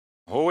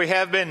Well, we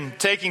have been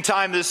taking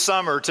time this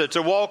summer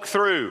to walk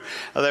through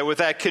that with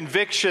that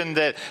conviction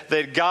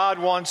that God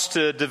wants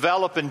to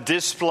develop and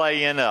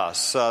display in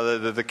us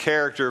the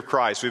character of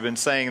Christ. We've been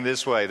saying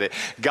this way, that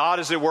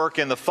God is at work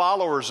in the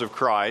followers of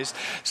Christ,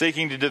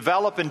 seeking to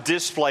develop and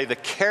display the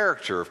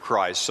character of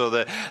Christ so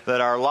that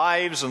our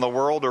lives and the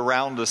world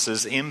around us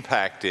is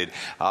impacted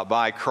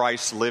by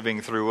Christ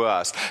living through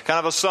us. Kind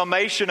of a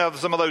summation of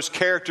some of those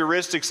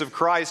characteristics of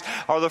Christ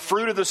are the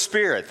fruit of the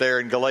Spirit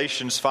there in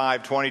Galatians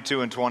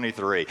 5:22 and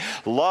 23.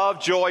 Love,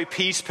 joy,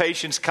 peace,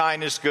 patience,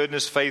 kindness,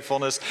 goodness,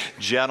 faithfulness,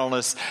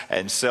 gentleness,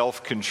 and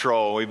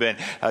self-control. We've been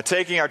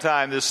taking our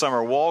time this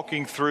summer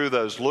walking through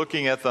those,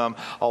 looking at them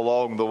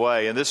along the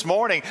way. And this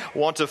morning, I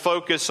want to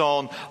focus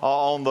on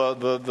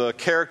the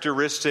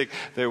characteristic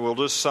that we'll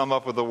just sum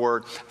up with the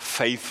word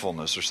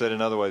faithfulness, or said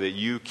another way, that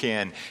you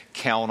can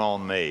count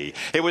on me.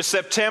 It was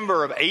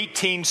September of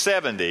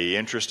 1870,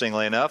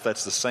 interestingly enough.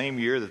 That's the same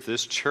year that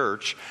this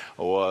church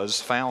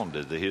was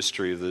founded, the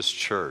history of this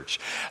church.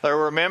 There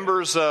were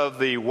members of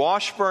the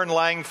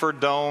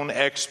Washburn-Langford-Doane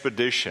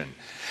expedition.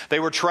 They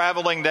were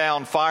traveling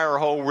down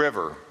Firehole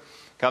River,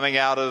 coming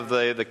out of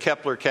the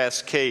Kepler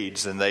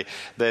Cascades, and they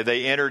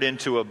entered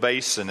into a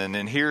basin. And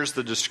then here's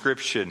the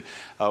description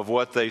of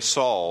what they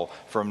saw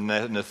from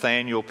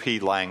Nathaniel P.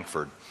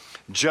 Langford.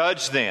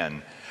 Judge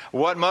then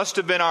what must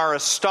have been our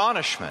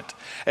astonishment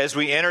as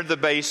we entered the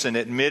basin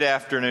at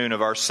mid-afternoon of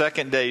our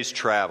second day's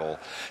travel,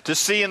 to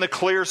see in the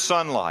clear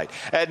sunlight,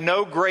 at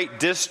no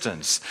great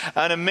distance,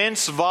 an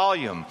immense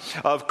volume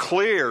of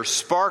clear,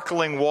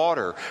 sparkling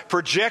water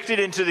projected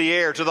into the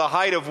air to the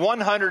height of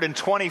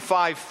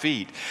 125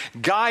 feet.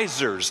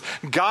 Geysers,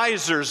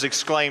 geysers,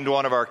 exclaimed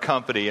one of our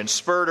company, and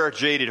spurred our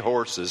jaded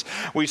horses.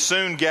 We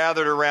soon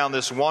gathered around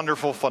this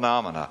wonderful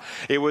phenomena.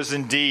 It was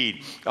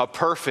indeed a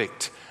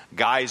perfect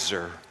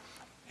geyser.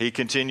 He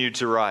continued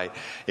to write,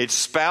 it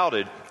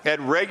spouted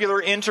at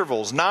regular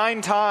intervals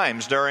 9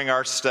 times during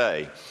our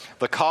stay,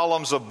 the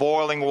columns of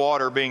boiling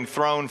water being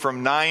thrown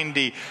from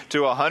 90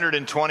 to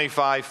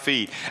 125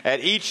 feet at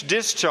each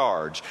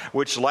discharge,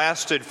 which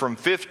lasted from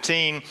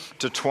 15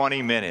 to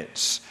 20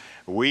 minutes.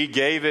 We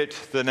gave it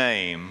the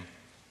name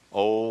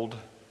Old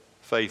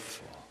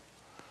Faithful.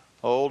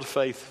 Old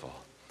Faithful.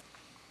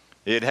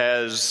 It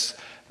has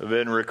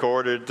been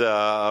recorded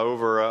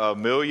over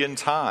 1 million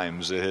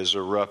times. It has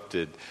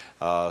erupted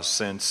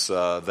since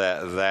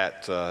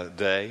that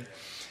day.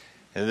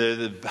 And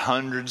the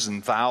hundreds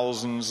and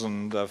thousands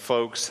and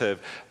folks have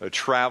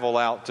traveled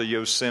out to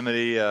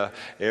Yosemite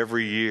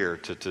every year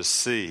to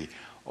see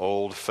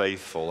Old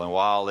Faithful. And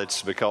while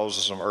it's because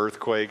of some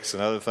earthquakes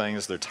and other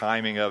things, the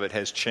timing of it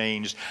has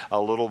changed a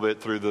little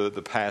bit through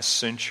the past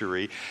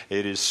century,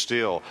 it is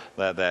still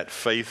that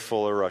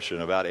faithful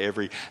eruption. About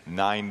every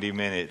 90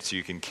 minutes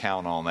you can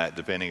count on that,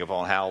 depending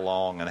upon how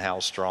long and how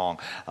strong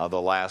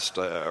the last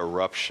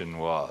eruption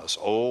was.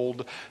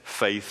 Old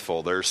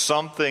Faithful. There's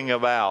something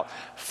about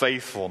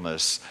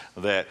faithfulness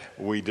that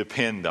we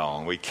depend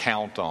on, we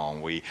count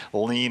on, we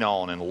lean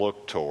on and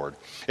look toward.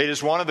 It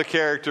is one of the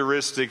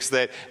characteristics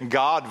that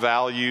God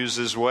values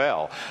as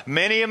well.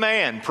 Many a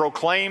man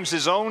proclaims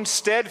his own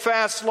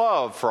steadfast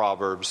love,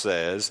 Proverbs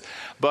says,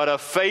 but a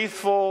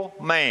faithful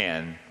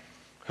man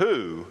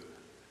who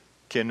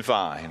can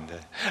find.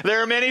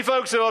 There are many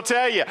folks that will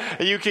tell you,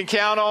 you can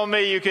count on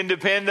me, you can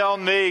depend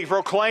on me,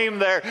 proclaim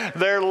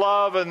their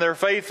love and their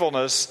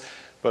faithfulness,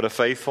 but a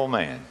faithful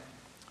man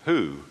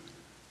who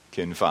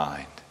can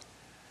find.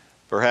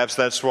 Perhaps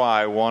that's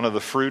why one of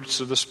the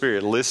fruits of the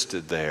Spirit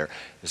listed there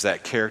is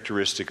that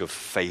characteristic of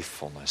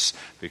faithfulness,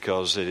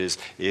 because it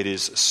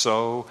is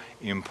so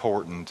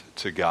important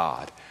to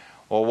God.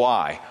 Well,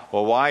 why?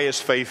 Well, why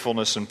is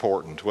faithfulness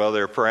important? Well,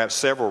 there are perhaps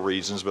several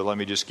reasons, but let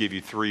me just give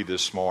you 3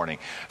 this morning.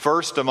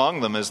 First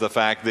among them is the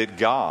fact that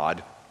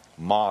God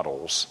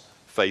models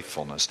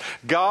faithfulness.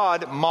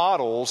 God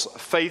models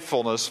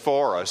faithfulness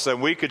for us.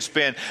 And we could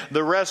spend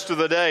the rest of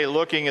the day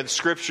looking at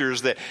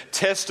scriptures that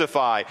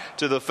testify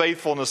to the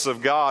faithfulness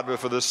of God.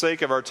 But for the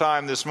sake of our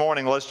time this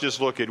morning, let's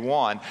just look at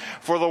one.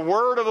 For the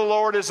word of the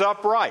Lord is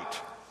upright,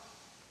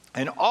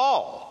 and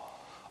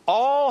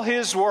all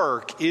his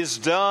work is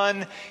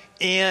done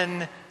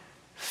in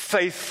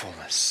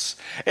faithfulness.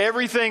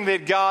 Everything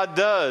that God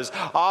does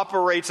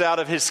operates out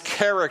of his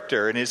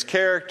character, and his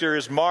character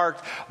is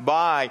marked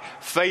by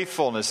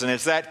faithfulness. And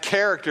it's that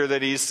character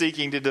that he is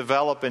seeking to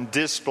develop and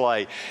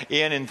display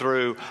in and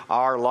through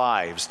our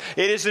lives.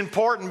 It is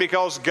important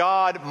because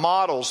God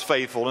models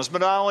faithfulness,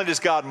 but not only does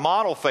God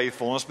model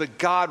faithfulness, but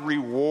God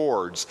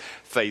rewards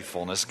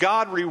faithfulness.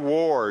 God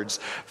rewards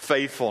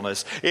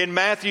faithfulness. In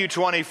Matthew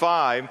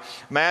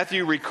 25,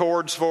 Matthew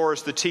records for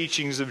us the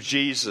teachings of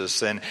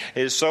Jesus, and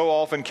is so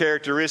often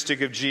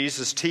characteristic of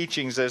Jesus'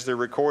 teachings as they're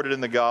recorded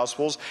in the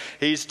Gospels.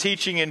 He's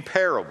teaching in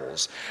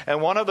parables.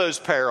 And one of those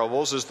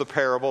parables is the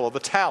parable of the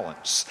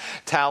talents.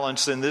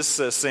 Talents in this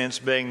sense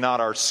being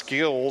not our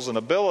skills and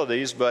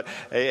abilities, but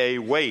a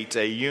weight,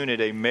 a unit,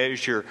 a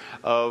measure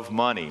of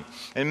money.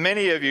 And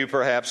many of you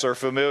perhaps are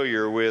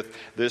familiar with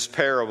this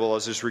parable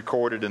as it's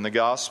recorded in the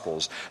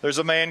Gospels. There's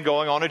a man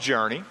going on a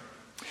journey.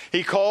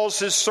 He calls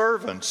his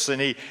servants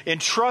and he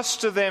entrusts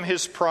to them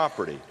his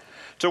property.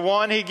 To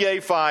one he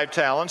gave 5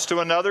 talents, to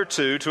another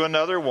 2, to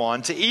another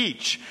 1, to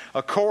each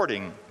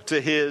according to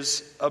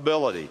his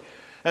ability.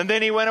 And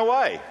then he went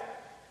away,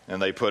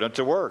 and they put him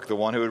to work. The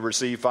one who had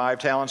received 5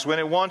 talents went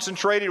at once and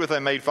traded with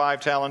them, made 5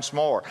 talents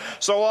more.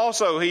 So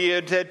also he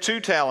had 2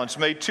 talents,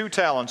 made 2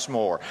 talents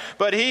more.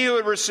 But he who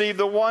had received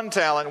the 1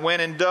 talent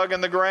went and dug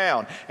in the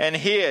ground and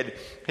hid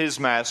his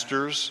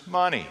master's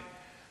money.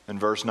 And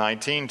verse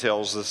 19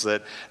 tells us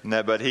that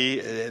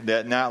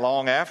not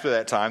long after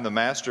that time, the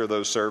master of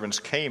those servants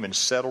came and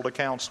settled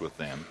accounts with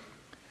them.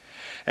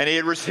 And he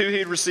had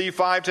received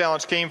 5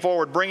 talents, came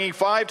forward, bringing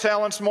 5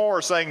 talents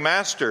more, saying,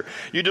 Master,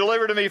 you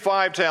delivered to me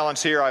 5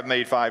 talents. Here I've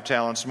made 5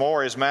 talents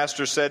more. His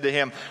master said to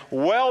him,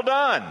 Well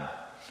done,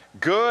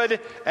 good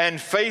and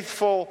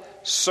faithful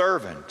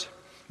servant.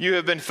 You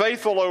have been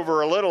faithful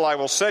over a little. I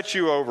will set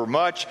you over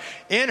much.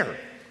 Enter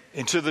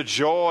into the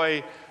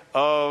joy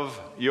of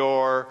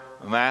your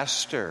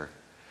master.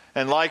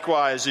 And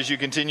likewise, as you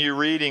continue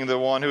reading, the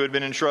one who had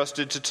been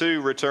entrusted to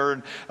 2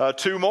 returned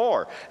 2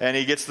 more. And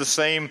he gets the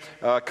same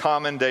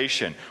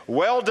commendation.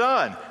 Well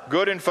done,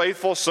 good and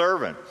faithful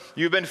servant.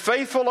 You've been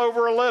faithful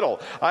over a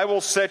little. I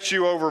will set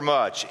you over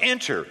much.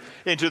 Enter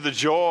into the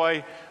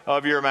joy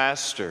of your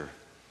master.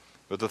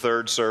 But the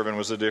 3rd servant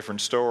was a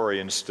different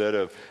story. Instead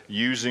of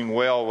using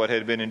well what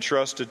had been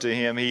entrusted to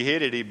him, he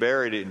hid it, he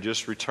buried it, and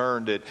just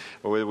returned it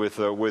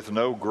with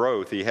no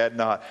growth. He had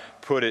not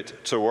put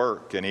it to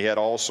work, and he had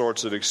all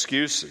sorts of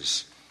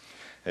excuses.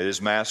 And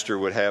his master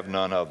would have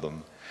none of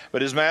them.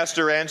 But his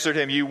master answered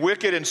him, You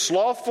wicked and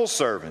slothful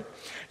servant,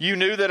 you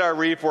knew that I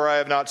reap where I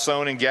have not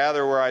sown and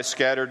gather where I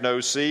scattered no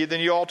seed. Then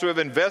you ought to have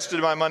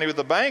invested my money with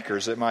the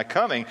bankers. At my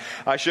coming,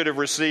 I should have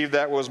received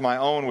that was my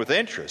own with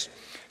interest.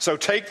 So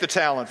take the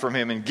talent from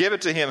him and give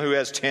it to him who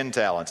has 10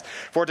 talents.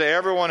 For to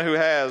everyone who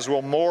has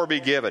will more be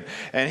given,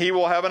 and he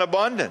will have an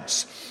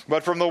abundance.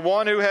 But from the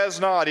one who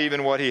has not,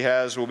 even what he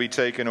has will be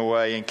taken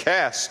away. And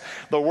cast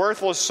the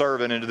worthless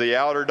servant into the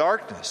outer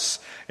darkness.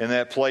 In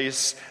that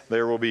place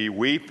there will be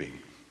weeping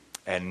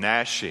and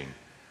gnashing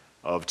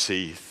of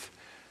teeth.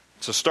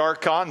 It's a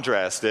stark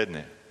contrast, isn't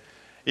it?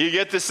 You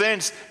get the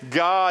sense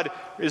God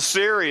is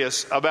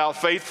serious about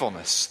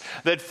faithfulness.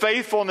 That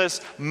faithfulness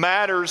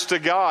matters to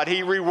God.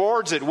 He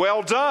rewards it.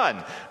 Well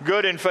done,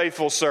 good and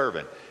faithful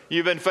servant.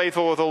 You've been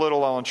faithful with a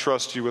little, I'll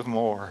entrust you with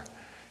more.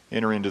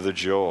 Enter into the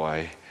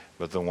joy.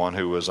 But the one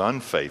who was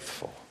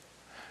unfaithful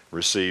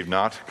received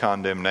not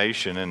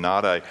condemnation and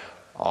not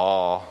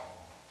a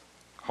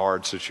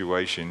hard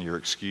situation, you're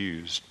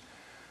excused.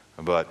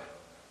 But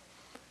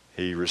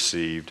he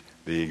received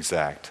the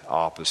exact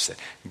opposite.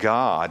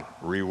 God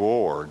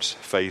rewards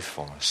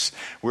faithfulness.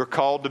 We're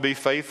called to be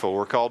faithful.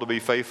 We're called to be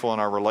faithful in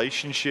our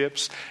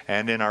relationships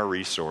and in our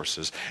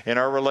resources. In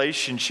our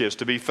relationships,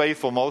 to be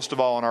faithful most of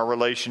all in our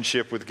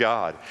relationship with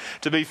God.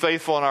 To be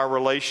faithful in our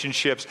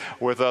relationships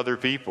with other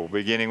people,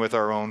 beginning with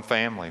our own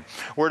family.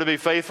 We're to be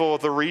faithful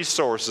with the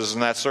resources,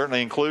 and that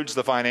certainly includes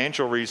the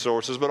financial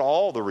resources, but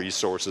all the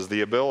resources,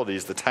 the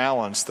abilities, the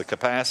talents, the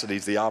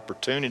capacities, the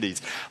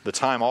opportunities, the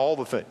time, all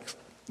the things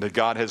that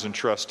God has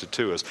entrusted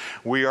to us.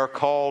 We are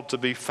called to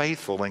be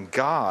faithful, and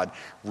God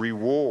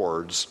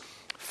rewards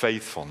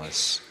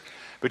faithfulness.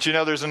 But you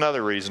know, there's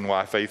another reason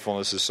why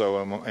faithfulness is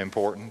so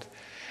important.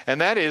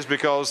 And that is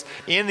because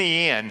in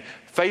the end,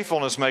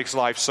 faithfulness makes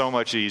life so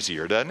much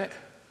easier, doesn't it?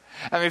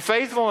 I mean,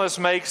 faithfulness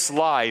makes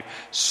life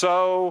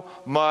so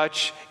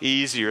much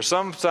easier.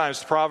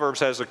 Sometimes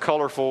Proverbs has a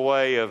colorful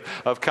way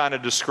of kind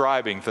of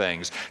describing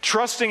things.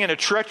 Trusting in a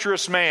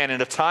treacherous man in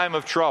a time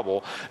of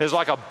trouble is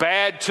like a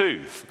bad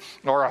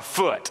tooth or a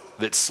foot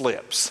that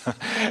slips.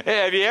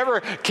 Have you ever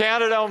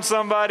counted on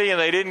somebody and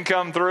they didn't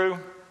come through?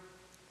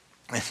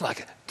 It's like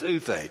a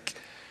toothache.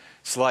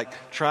 It's like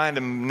trying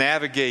to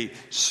navigate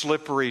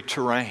slippery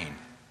terrain.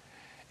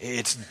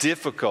 It's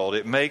difficult.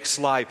 It makes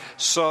life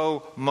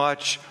so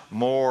much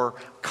more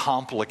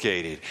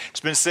complicated. It's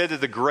been said that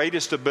the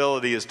greatest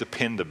ability is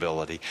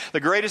dependability.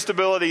 The greatest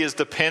ability is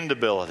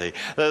dependability.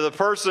 The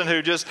person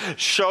who just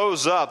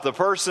shows up, the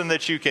person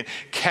that you can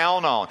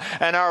count on.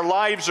 And our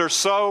lives are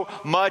so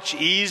much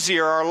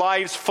easier. Our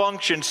lives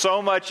function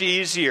so much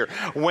easier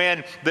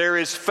when there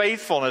is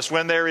faithfulness,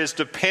 when there is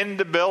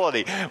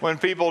dependability, when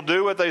people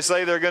do what they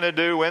say they're going to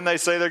do, when they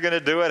say they're going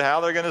to do it,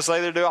 how they're going to say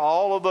they're doing it,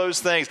 all of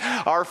those things.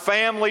 Our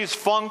families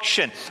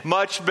function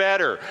much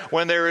better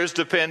when there is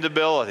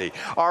dependability.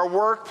 Our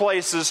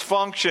workplaces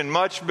function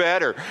much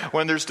better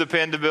when there's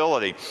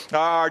dependability.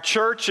 Our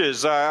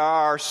churches,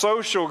 our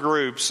social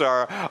groups,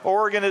 our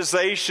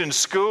organizations,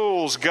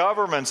 schools,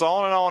 governments,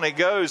 on and on it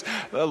goes.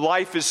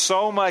 Life is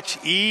so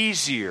much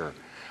easier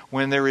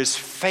when there is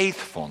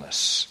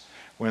faithfulness,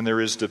 when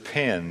there is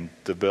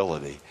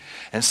dependability.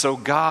 And so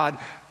God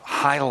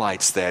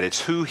highlights that.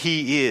 It's who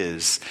He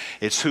is.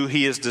 It's who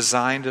He has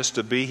designed us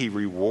to be. He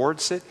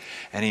rewards it,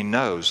 and He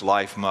knows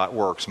life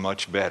works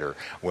much better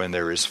when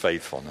there is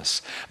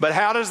faithfulness. But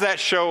how does that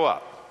show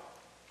up?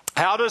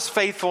 How does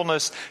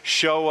faithfulness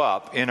show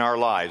up in our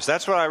lives?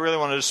 That's what I really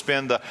wanted to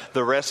spend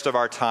the rest of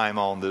our time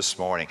on this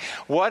morning.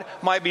 What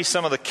might be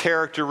some of the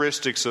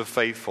characteristics of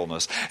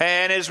faithfulness?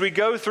 And as we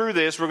go through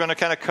this, we're going to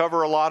kind of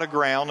cover a lot of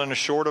ground in a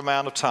short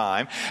amount of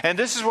time. And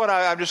this is what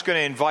I'm just going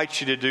to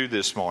invite you to do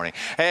this morning.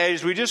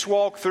 As we just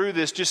walk through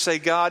this, just say,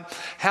 God,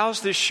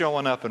 how's this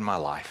showing up in my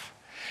life?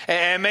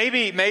 And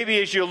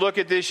maybe as you look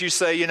at this, you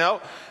say,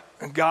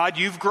 God,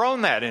 you've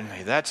grown that in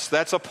me.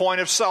 That's a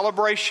point of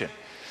celebration.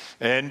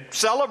 And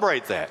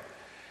celebrate that.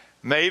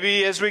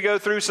 Maybe as we go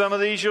through some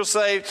of these, you'll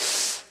say,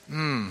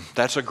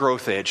 that's a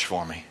growth edge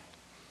for me.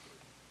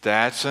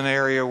 That's an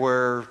area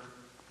where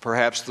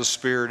perhaps the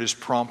Spirit is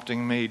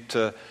prompting me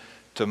to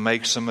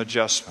make some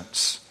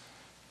adjustments,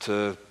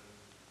 to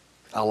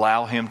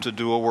allow Him to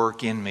do a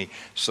work in me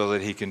so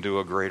that He can do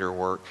a greater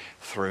work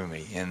through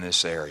me in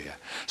this area.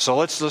 So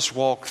let's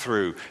walk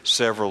through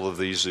several of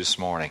these this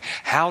morning.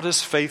 How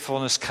does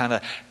faithfulness kind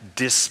of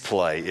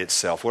display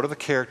itself? What are the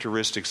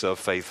characteristics of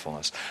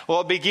faithfulness?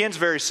 Well, it begins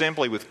very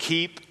simply with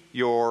keep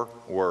your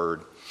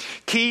word.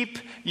 Keep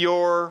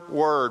your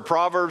word.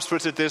 Proverbs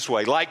puts it this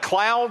way: like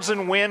clouds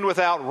and wind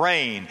without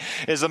rain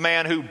is a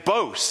man who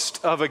boasts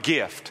of a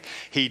gift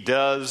he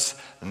does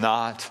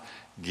not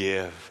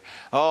give.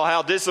 Oh,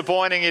 how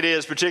disappointing it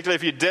is, particularly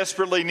if you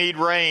desperately need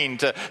rain,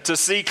 to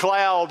see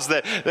clouds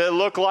that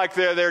look like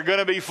they're going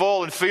to be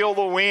full and feel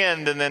the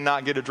wind and then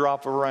not get a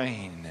drop of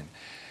rain. And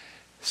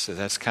so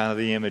that's kind of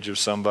the image of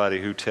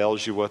somebody who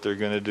tells you what they're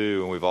going to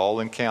do. And we've all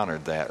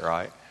encountered that,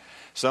 right?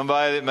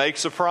 Somebody that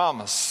makes a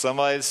promise,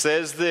 somebody that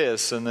says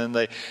this, and then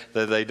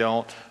they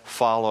don't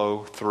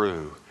follow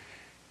through.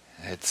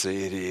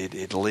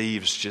 It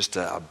leaves just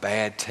a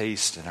bad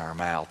taste in our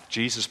mouth.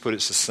 Jesus put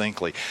it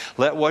succinctly: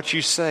 let what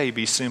you say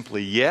be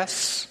simply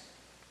yes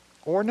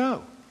or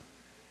no.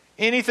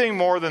 Anything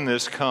more than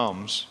this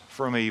comes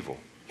from evil.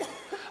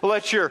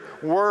 Let your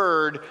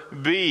word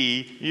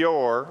be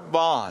your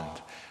bond.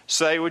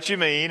 Say what you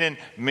mean and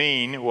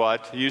mean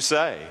what you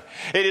say.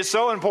 It is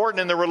so important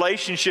in the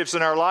relationships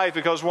in our life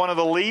because one of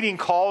the leading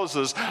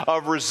causes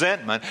of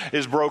resentment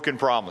is broken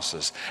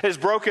promises. It's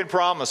broken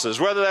promises,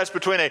 whether that's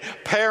between a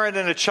parent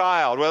and a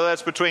child, whether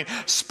that's between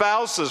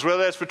spouses,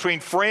 whether that's between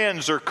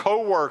friends or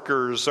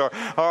coworkers or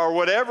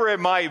whatever it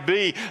might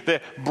be.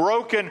 The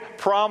broken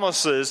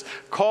promises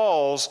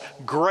cause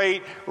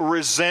great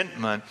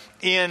resentment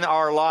in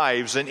our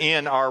lives and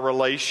in our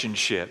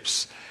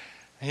relationships.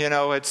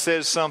 It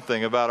says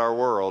something about our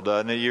world.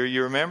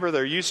 You remember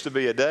there used to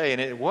be a day,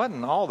 and it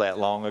wasn't all that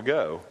long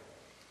ago,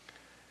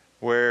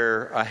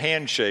 where a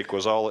handshake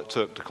was all it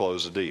took to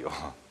close a deal.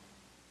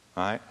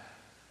 Right?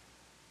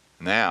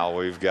 Now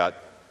we've got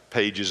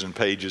pages and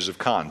pages of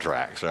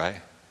contracts,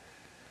 right?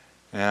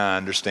 And I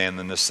understand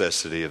the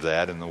necessity of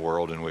that in the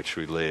world in which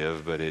we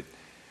live, but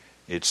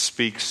it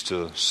speaks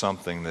to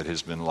something that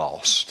has been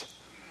lost.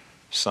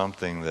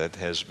 Something that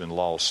has been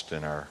lost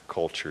in our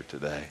culture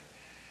today.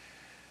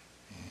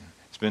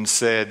 Been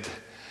said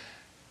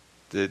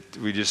that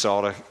we just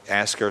ought to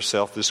ask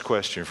ourselves this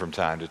question from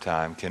time to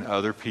time: can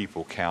other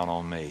people count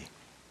on me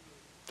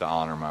to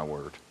honor my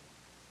word?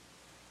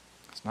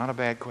 It's not a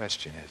bad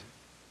question, is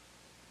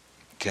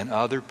it? Can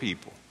other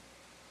people,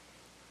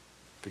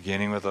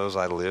 beginning with those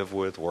I live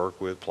with, work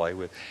with, play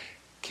with,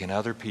 can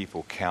other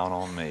people count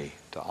on me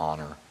to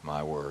honor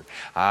my word?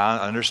 I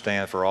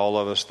understand for all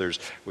of us,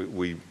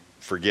 we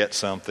forget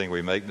something,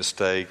 we make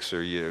mistakes,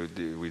 or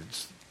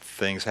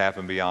things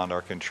happen beyond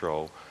our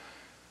control.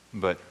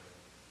 But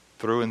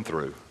through and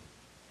through,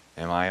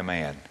 am I a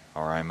man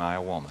or am I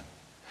a woman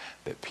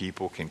that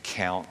people can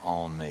count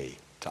on me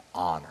to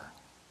honor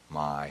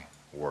my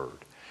word?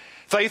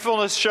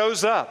 Faithfulness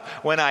shows up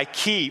when I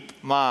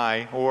keep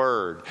my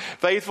word.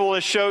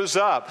 Faithfulness shows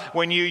up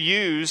when you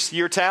use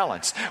your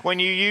talents. When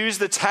you use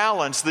the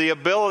talents, the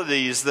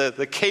abilities,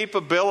 the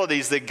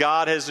capabilities that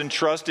God has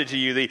entrusted to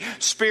you, the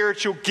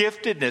spiritual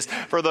giftedness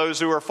for those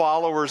who are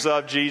followers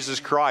of Jesus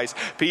Christ.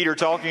 Peter,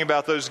 talking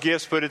about those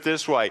gifts, put it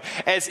this way: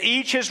 as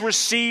each has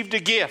received a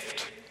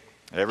gift,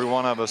 every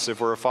one of us, if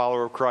we're a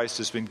follower of Christ,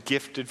 has been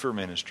gifted for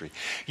ministry.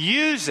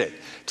 Use it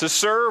to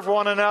serve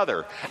one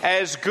another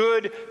as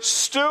good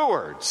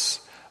stewards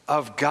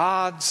of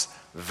God's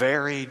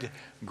varied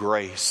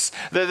grace.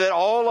 That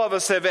all of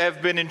us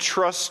have been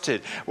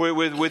entrusted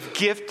with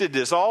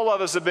giftedness. All of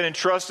us have been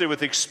entrusted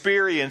with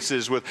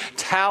experiences, with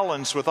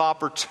talents, with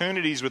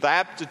opportunities, with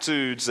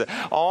aptitudes.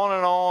 On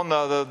and on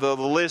the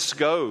list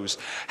goes.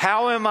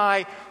 How am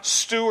I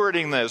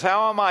stewarding those?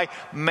 How am I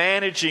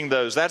managing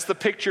those? That's the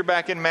picture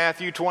back in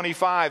Matthew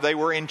 25. They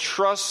were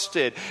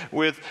entrusted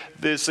with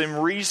some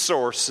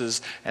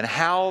resources, and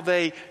how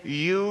they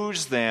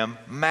used them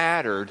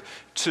mattered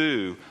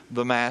to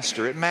the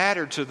master. It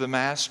mattered to the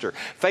master.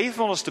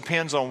 Faithfulness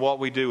depends on what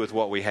we do with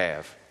what we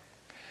have.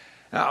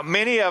 Now,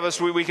 many of us,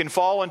 we can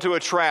fall into a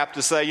trap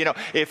to say,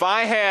 if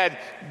I had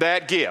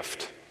that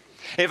gift,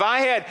 if I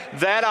had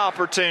that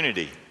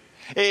opportunity,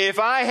 if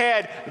I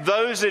had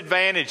those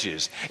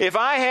advantages, if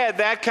I had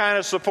that kind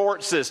of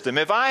support system,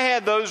 if I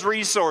had those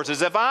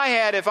resources, if I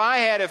had,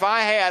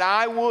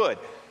 I would.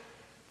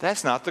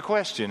 That's not the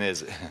question,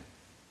 is it?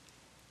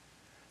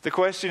 The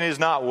question is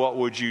not what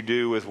would you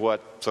do with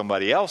what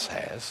somebody else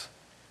has.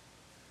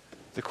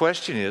 The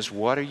question is,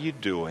 what are you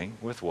doing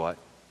with what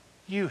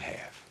you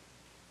have?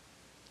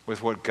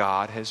 With what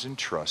God has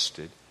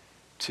entrusted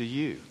to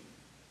you.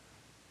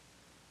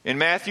 In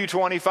Matthew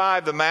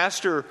 25, the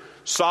master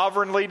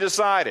sovereignly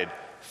decided,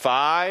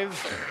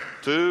 5,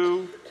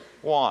 2,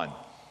 1.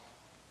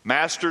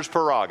 Master's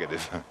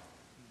prerogative.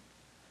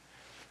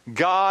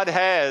 God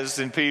has,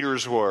 in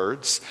Peter's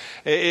words,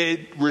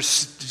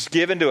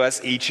 given to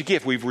us each a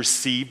gift. We've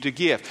received a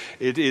gift.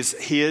 It is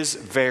His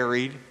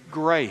varied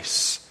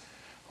grace.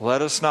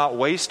 Let us not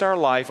waste our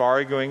life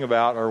arguing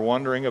about or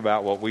wondering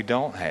about what we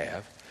don't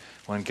have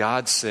when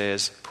God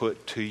says,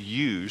 put to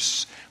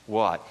use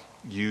what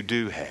you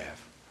do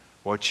have,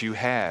 what you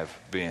have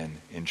been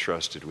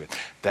entrusted with.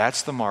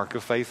 That's the mark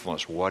of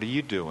faithfulness. What are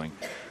you doing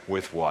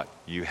with what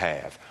you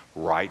have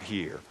right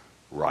here,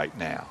 right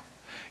now?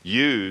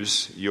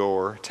 Use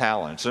your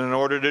talents. And in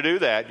order to do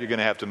that, you're going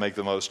to have to make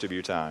the most of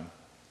your time.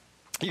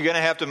 You're going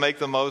to have to make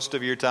the most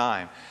of your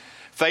time.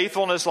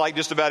 Faithfulness, like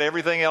just about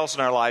everything else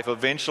in our life,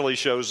 eventually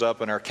shows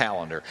up in our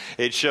calendar.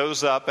 It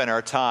shows up in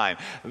our time.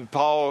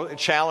 Paul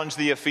challenged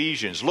the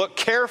Ephesians. Look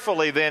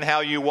carefully then how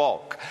you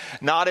walk,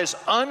 not as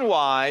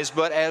unwise,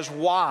 but as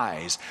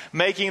wise,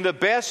 making the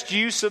best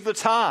use of the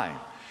time,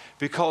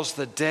 because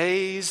the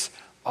days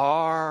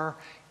are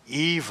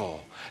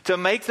evil. To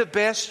make the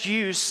best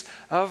use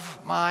of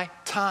my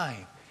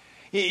time.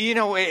 You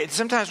know,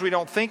 sometimes we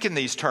don't think in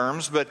these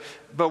terms,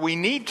 but we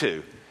need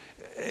to.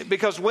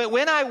 Because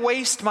when I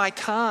waste my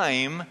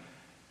time,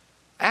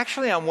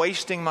 actually I'm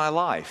wasting my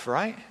life,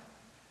 right?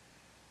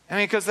 I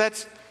mean, because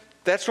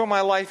that's what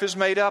my life is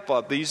made up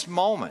of, these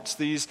moments,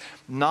 these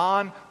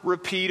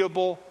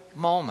non-repeatable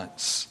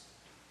moments.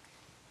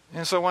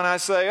 And so when I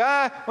say,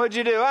 what'd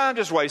you do? I'm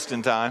just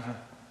wasting time.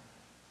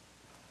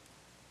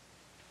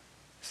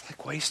 It's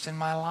like wasting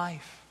my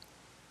life.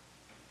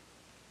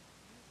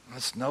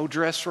 It's no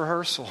dress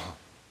rehearsal.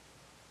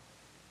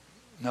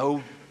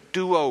 No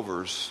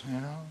do-overs, you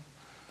know.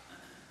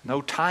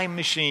 No time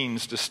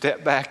machines to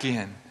step back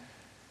in.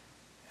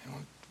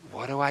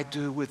 What do I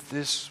do with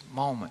this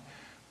moment,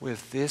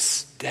 with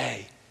this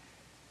day?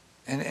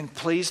 And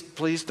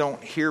please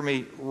don't hear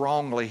me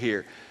wrongly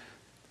here.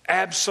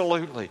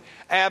 Absolutely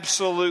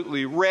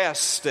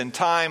rest and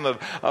time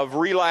of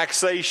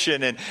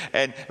relaxation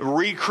and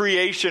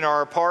recreation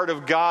are a part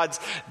of God's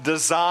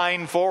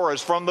design for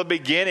us from the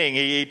beginning.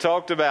 He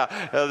talked about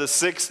the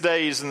 6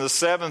 days, and the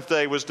seventh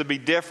day was to be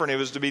different. It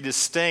was to be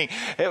distinct.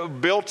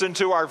 Built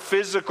into our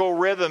physical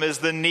rhythm is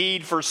the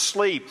need for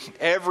sleep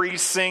every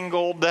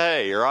single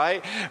day,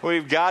 right?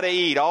 We've got to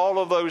eat, all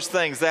of those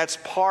things. That's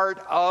part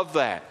of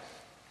that.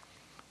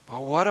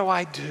 But what do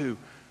I do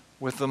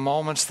with the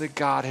moments that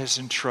God has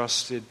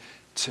entrusted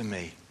to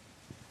me?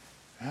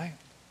 Right?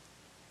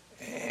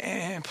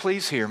 And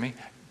please hear me.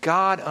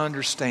 God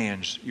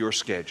understands your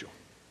schedule.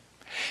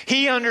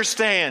 He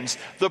understands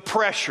the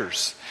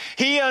pressures.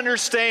 He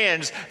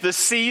understands the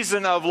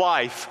season of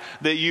life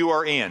that you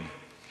are in.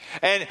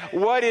 And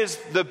what is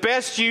the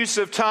best use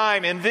of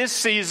time in this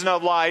season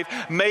of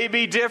life may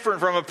be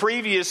different from a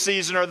previous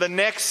season or the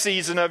next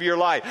season of your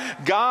life.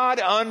 God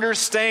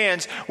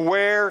understands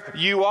where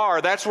you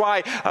are. That's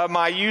why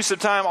my use of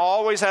time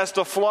always has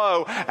to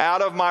flow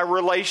out of my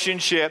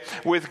relationship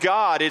with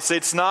God.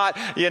 It's not,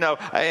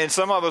 and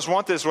some of us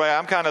want this way.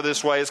 I'm kind of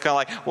this way. It's kind of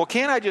like, well,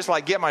 can't I just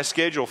get my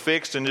schedule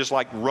fixed and just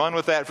run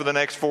with that for the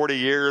next 40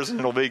 years and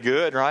it'll be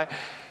good, right?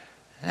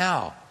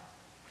 No.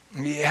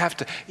 You have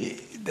to,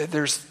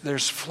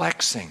 there's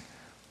flexing.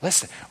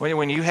 Listen,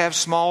 when you have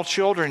small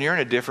children, you're in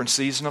a different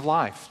season of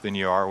life than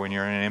you are when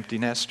you're an empty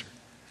nester.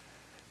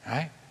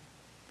 Right?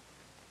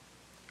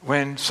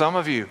 When some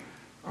of you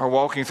are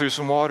walking through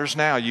some waters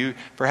now, you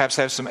perhaps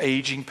have some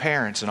aging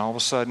parents, and all of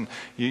a sudden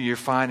you're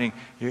finding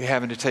you're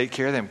having to take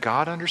care of them.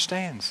 God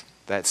understands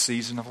that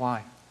season of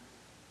life.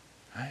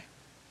 Right?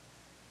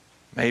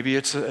 Maybe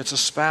it's a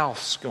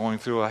spouse going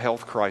through a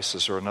health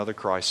crisis or another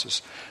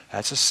crisis.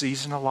 That's a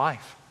season of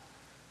life.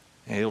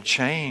 And it'll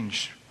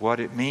change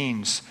what it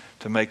means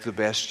to make the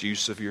best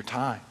use of your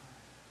time.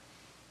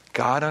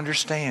 God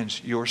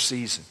understands your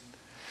season.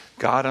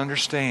 God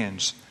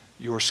understands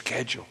your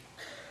schedule.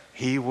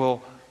 He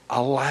will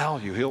allow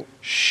you. He'll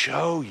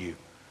show you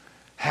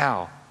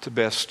how to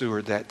best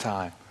steward that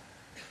time.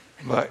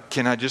 But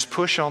can I just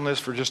push on this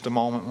for just a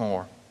moment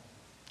more?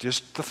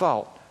 Just the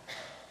thought.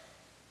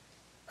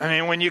 I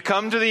mean, when you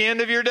come to the end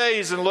of your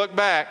days and look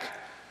back,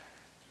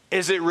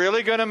 is it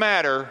really going to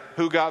matter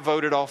who got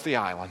voted off the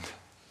island?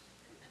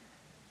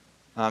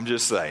 I'm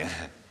just saying.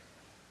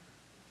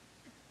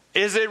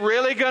 Is it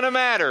really going to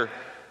matter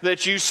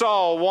that you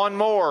saw one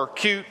more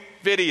cute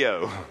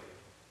video?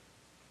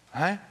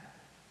 Huh?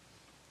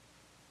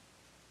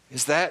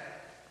 Is that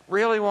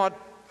really what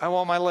I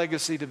want my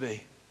legacy to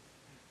be?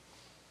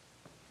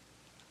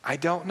 I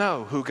don't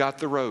know who got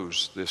the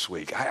rose this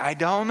week. I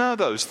don't know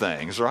those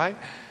things, right?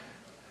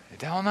 I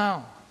don't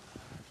know.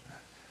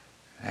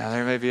 Now,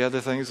 there may be other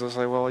things that'll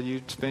say, well,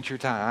 you spent your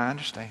time. I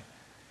understand.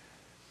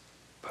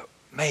 But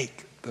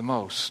make the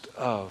most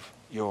of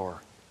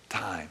your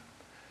time.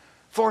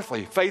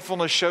 Fourthly,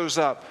 faithfulness shows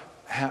up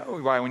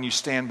when you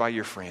stand by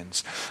your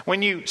friends.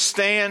 When you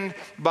stand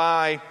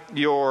by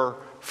your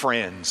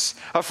friends.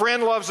 A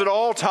friend loves at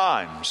all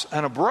times,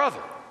 and a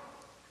brother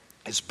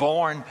is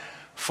born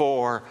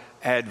for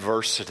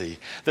adversity.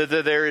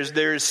 There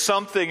is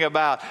something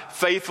about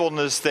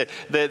faithfulness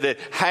that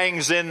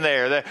hangs in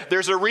there.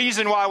 There's a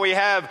reason why we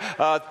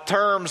have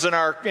terms in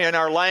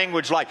our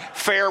language like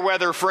fair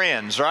weather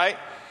friends, right?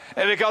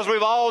 And because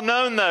we've all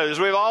known those.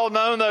 We've all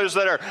known those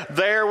that are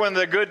there when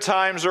the good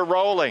times are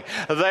rolling.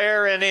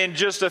 There and in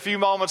just a few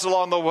moments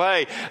along the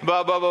way.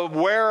 But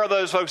where are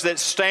those folks that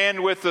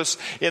stand with us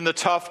in the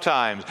tough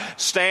times?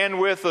 Stand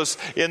with us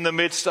in the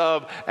midst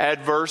of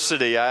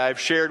adversity. I've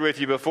shared with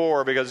you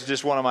before because it's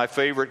just one of my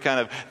favorite kind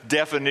of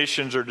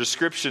definitions or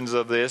descriptions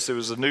of this. It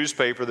was a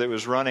newspaper that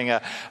was running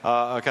a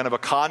kind of a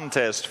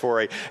contest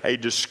for a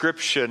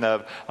description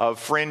of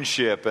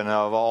friendship and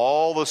of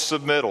all the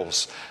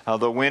submittals.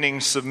 The winning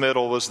submittal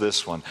was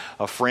this one.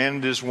 A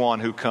friend is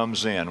one who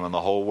comes in when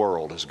the whole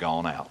world has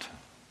gone out.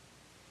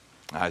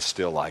 I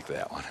still like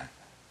that one.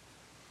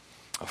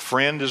 A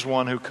friend is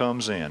one who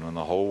comes in when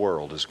the whole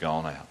world has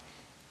gone out.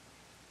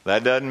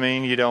 That doesn't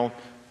mean you don't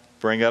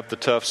bring up the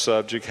tough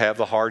subject, have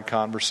the hard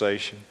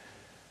conversation.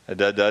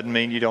 That doesn't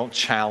mean you don't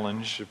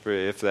challenge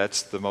if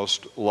that's the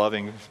most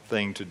loving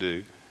thing to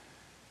do.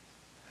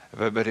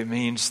 But it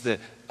means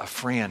that a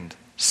friend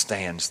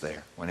stands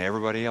there when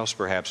everybody else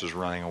perhaps is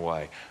running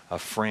away. A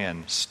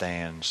friend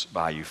stands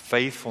by you.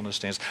 Faithfulness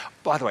stands.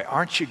 By the way,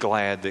 aren't you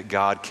glad that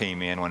God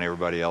came in when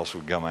everybody else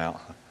would come out?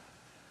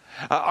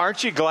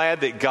 Aren't you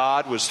glad that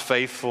God was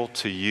faithful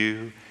to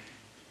you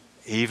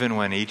even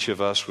when each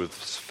of us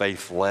was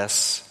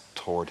faithless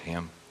toward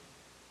Him?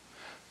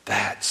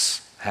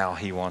 That's how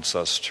He wants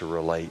us to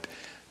relate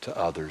to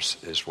others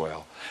as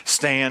well.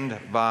 Stand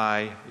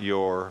by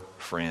your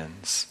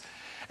friends.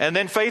 And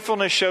then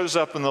faithfulness shows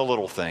up in the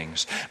little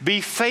things.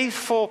 Be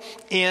faithful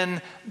in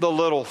the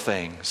little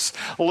things.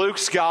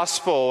 Luke's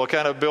gospel,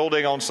 kind of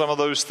building on some of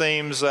those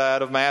themes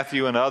out of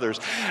Matthew and others.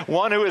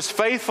 One who is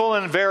faithful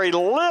in very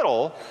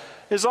little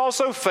is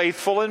also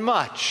faithful in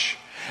much.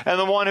 And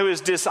the one who is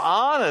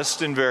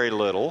dishonest in very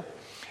little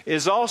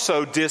is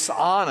also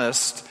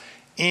dishonest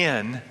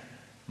in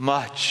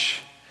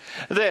much.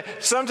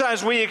 That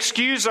sometimes we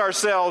excuse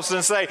ourselves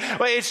and say,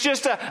 well, it's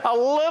just a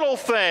little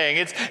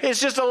thing.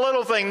 It's just a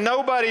little thing.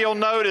 Nobody will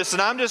notice.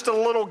 And I'm just a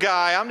little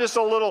guy. I'm just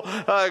a little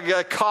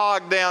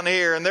cog down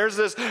here. And there's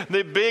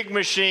the big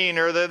machine,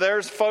 or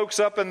there's folks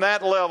up in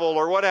that level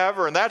or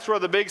whatever. And that's where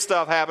the big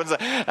stuff happens.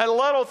 And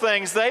little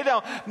things,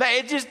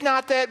 it's just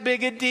not that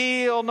big a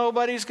deal.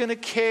 Nobody's going to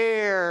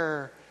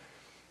care.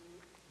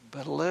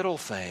 But little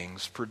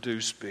things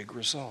produce big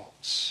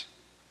results.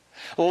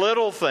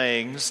 Little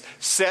things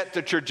set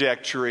the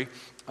trajectory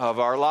of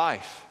our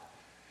life.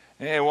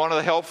 And one of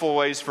the helpful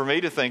ways for me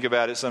to think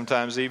about it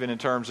sometimes, even in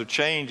terms of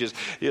change, is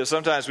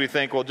sometimes we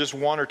think, well, just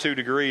 1 or 2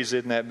 degrees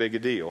isn't that big a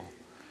deal.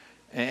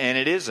 And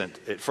it isn't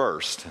at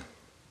first.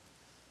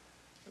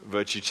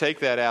 But you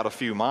take that out a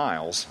few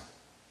miles,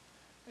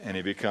 and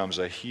it becomes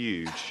a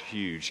huge,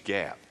 huge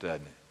gap,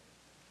 doesn't it?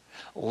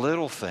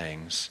 Little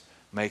things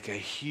make a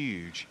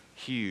huge,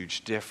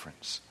 huge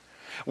difference.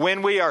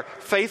 When we are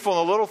faithful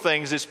in the little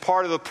things, it's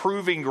part of the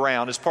proving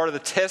ground. It's part of the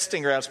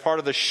testing ground. It's part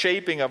of the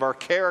shaping of our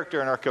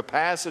character and our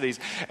capacities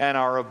and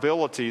our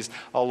abilities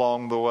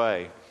along the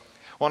way.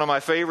 One of my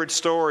favorite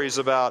stories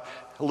about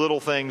little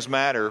things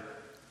matter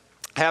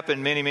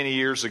happened many, many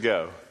years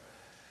ago.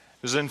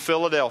 It was in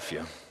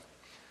Philadelphia.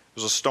 It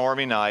was a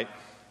stormy night.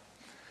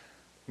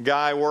 A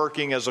guy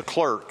working as a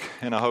clerk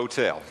in a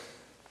hotel.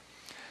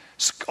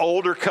 This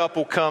older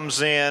couple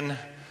comes in.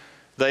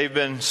 They've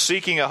been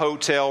seeking a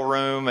hotel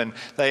room, and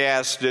they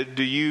asked,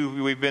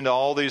 we've been to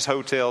all these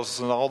hotels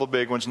and all the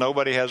big ones.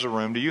 Nobody has a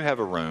room. Do you have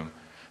a room?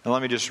 And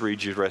let me just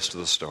read you the rest of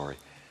the story.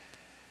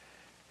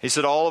 He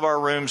said, all of our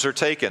rooms are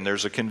taken.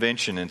 There's a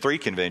convention and 3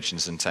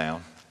 conventions in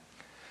town.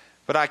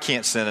 But I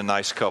can't send a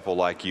nice couple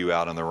like you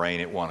out in the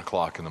rain at 1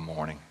 o'clock in the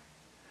morning.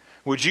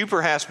 Would you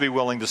perhaps be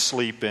willing to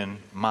sleep in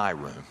my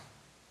room?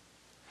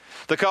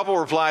 The couple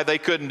replied they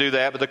couldn't do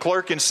that, but the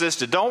clerk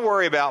insisted, don't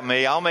worry about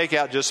me. I'll make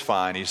out just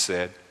fine, he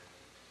said.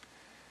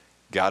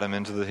 Got him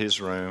into his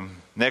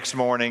room. Next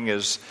morning,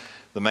 as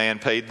the man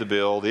paid the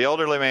bill, the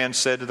elderly man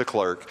said to the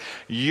clerk,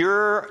 you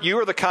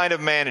are the kind of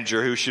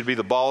manager who should be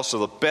the boss of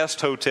the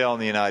best hotel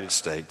in the United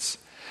States.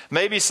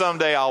 Maybe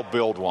someday I'll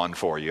build one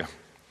for you.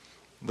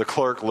 The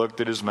clerk looked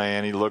at his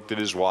man, he looked at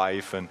his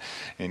wife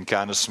and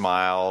kind of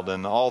smiled,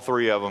 and all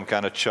 3 of them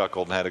kind of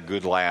chuckled and had a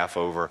good laugh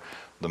over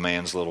the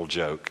man's little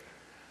joke.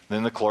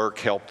 Then the clerk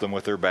helped them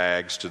with their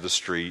bags to the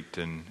street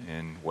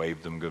and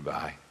waved them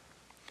goodbye.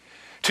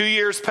 2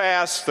 years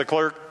passed. The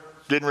clerk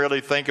didn't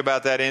really think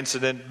about that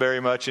incident very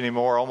much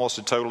anymore, almost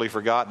had totally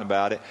forgotten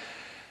about it,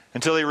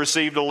 until he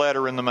received a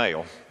letter in the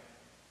mail.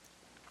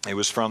 It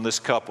was from this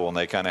couple, and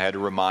they kind of had to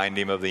remind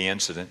him of the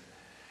incident.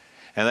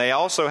 And they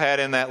also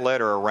had in that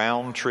letter a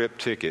round-trip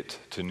ticket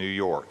to New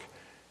York,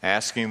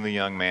 asking the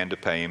young man to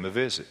pay him a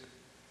visit.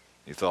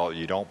 He thought,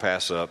 you don't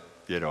pass up,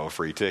 a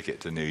free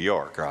ticket to New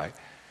York, right?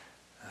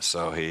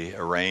 So he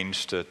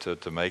arranged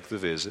to make the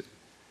visit.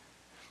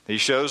 He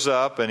shows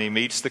up and he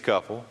meets the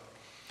couple.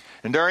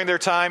 And during their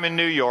time in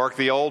New York,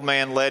 the old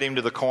man led him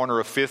to the corner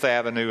of 5th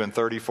Avenue and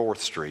 34th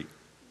Street.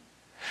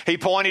 He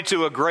pointed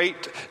to a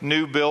great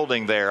new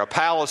building there, a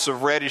palace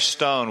of reddish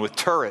stone with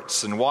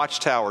turrets and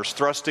watchtowers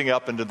thrusting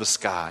up into the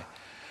sky.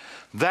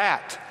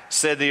 "That,"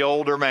 said the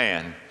older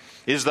man,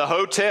 "is the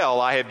hotel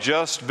I have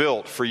just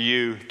built for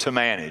you to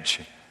manage."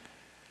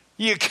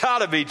 "You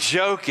gotta be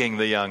joking,"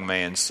 the young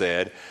man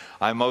said.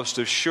 "I most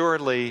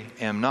assuredly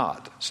am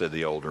not," said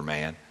the older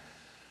man,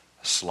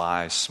 a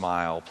sly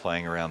smile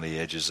playing around the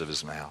edges of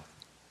his mouth.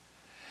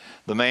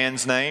 The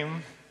man's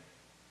name,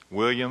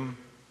 William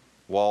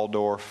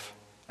Waldorf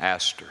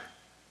Astor.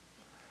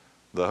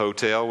 The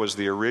hotel was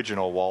the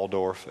original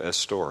Waldorf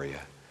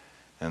Astoria,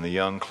 and the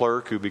young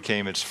clerk who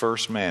became its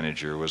first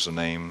manager was a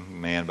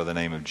man by the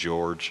name of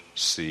George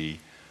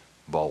C.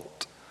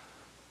 Bolt.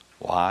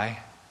 Why?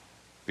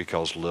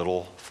 Because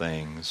little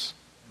things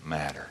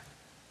matter.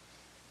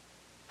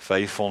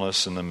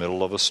 Faithfulness in the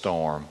middle of a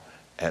storm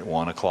at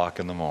 1 o'clock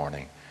in the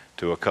morning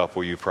to a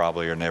couple you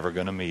probably are never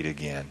going to meet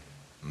again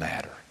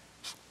matter.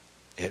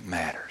 It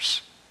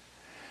matters.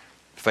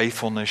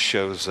 Faithfulness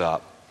shows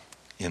up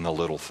in the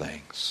little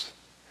things.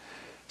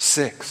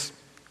 6,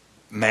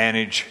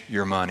 manage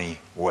your money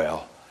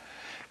well.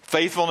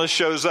 Faithfulness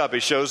shows up.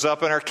 It shows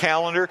up in our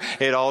calendar.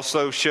 It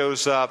also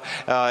shows up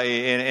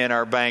in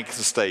our bank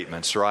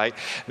statements, right?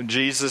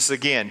 Jesus,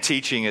 again,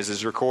 teaching as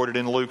is recorded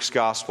in Luke's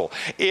gospel.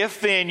 "If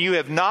then you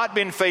have not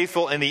been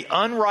faithful in the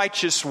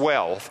unrighteous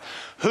wealth,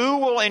 who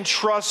will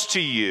entrust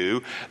to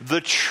you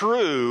the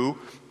true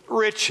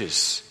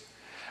riches?"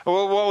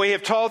 What we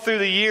have taught through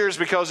the years,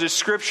 because it's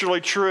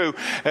scripturally true,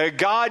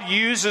 God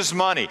uses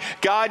money.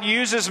 God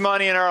uses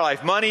money in our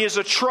life. Money is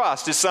a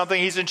trust. It's something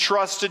He's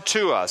entrusted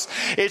to us.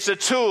 It's a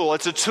tool.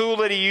 It's a tool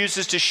that He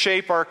uses to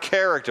shape our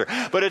character.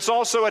 But it's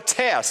also a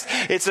test.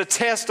 It's a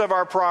test of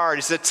our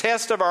priorities. It's a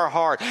test of our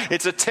heart.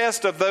 It's a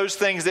test of those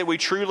things that we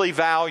truly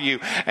value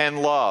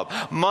and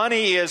love.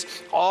 Money is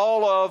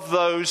all of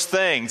those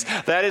things.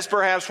 That is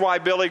perhaps why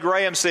Billy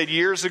Graham said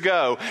years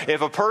ago,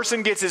 if a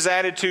person gets his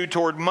attitude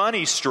toward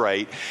money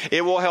straight,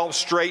 it will help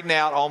straighten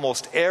out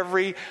almost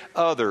every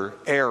other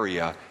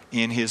area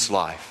in his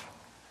life.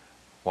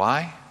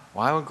 Why?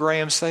 Why would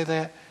Graham say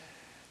that?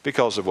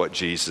 Because of what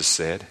Jesus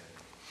said.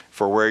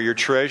 "For where your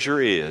treasure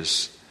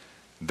is,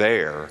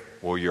 there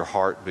will your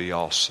heart be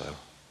also."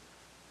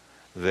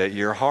 That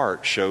your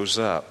heart shows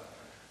up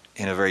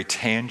in a very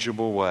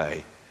tangible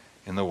way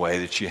in the way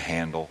that you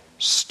handle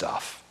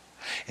stuff,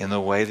 in the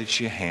way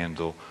that you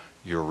handle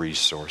your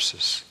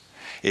resources.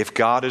 If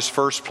God is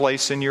first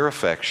place in your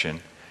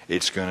affection,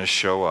 it's going to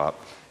show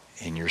up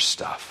in your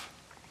stuff.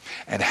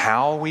 And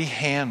how we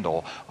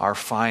handle our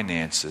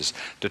finances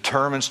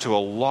determines to a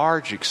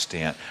large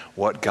extent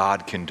what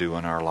God can do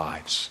in our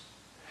lives.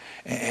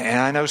 And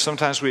I know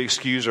sometimes we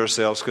excuse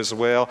ourselves because,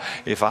 well,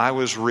 if I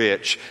was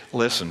rich,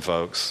 listen,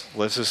 folks,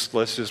 let's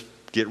just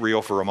get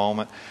real for a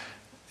moment.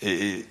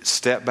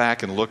 Step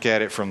back and look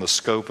at it from the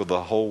scope of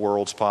the whole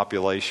world's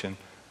population.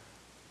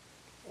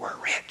 We're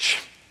rich.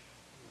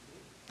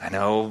 I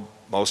know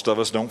most of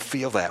us don't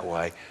feel that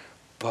way.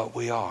 But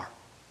we are.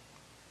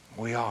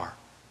 We are.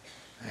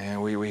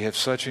 And we have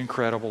such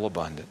incredible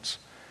abundance.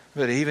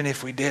 But even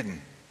if we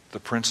didn't, the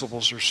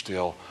principles are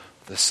still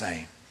the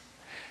same.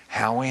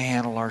 How we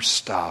handle our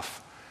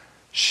stuff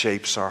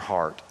shapes our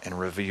heart and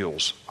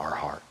reveals our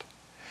heart.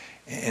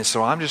 And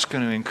so I'm just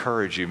going to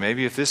encourage you.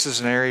 Maybe if this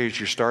is an area that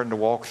you're starting to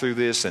walk through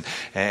this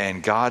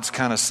and God's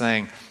kind of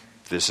saying,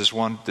 this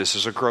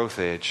is a growth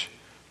edge.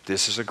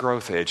 This is a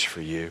growth edge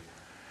for you.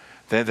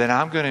 Then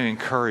I'm going to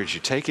encourage you.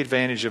 Take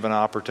advantage of an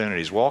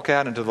opportunities. Walk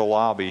out into the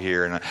lobby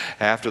here and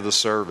after the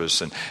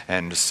service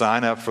and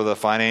sign up for the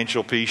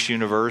Financial Peace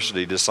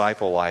University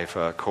Disciple Life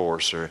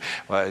course, or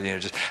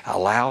just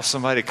allow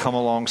somebody to come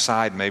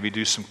alongside, maybe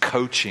do some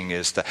coaching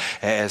as to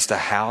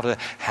how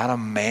to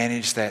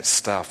manage that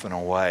stuff in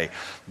a way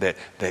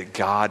that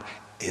God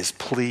is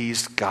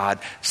pleased. God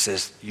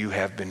says you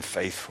have been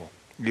faithful.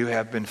 You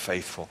have been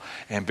faithful,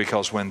 and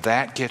because when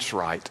that gets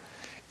right,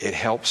 it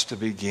helps to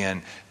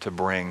begin to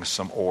bring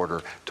some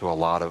order to a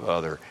lot of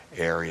other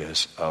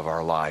areas of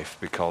our life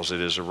because it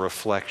is a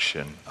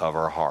reflection of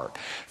our heart.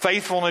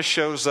 Faithfulness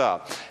shows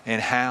up in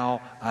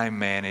how I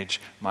manage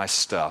my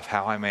stuff,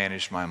 how I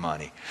manage my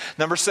money.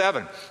 Number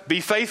 7,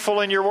 be faithful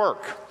in your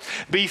work.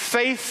 Be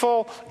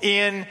faithful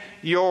in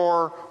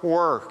your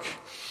work.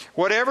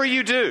 Whatever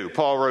you do,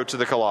 Paul wrote to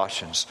the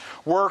Colossians,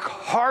 work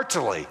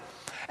heartily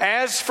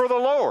as for the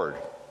Lord,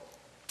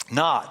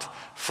 not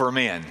for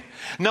men,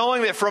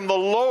 knowing that from the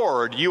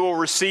Lord you will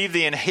receive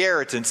the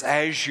inheritance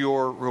as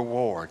your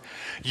reward.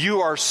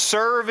 You are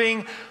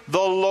serving the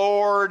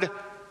Lord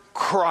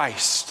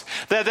Christ.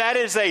 That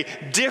is a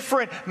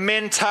different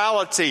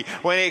mentality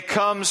when it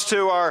comes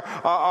to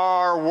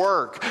our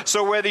work.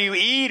 So whether you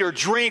eat or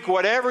drink,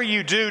 whatever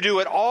you do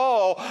it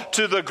all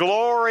to the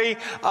glory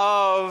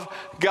of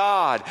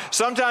God.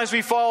 Sometimes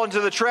we fall into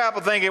the trap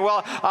of thinking,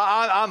 well,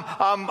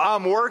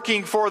 I'm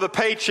working for the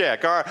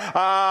paycheck, or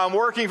I'm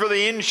working for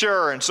the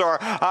insurance, or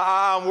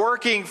I'm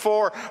working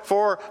for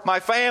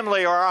my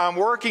family, or I'm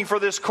working for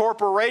this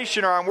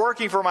corporation, or I'm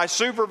working for my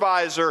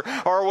supervisor,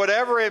 or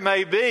whatever it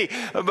may be.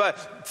 But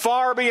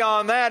far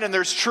beyond that, and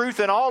there's truth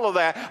in all of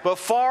that, but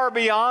far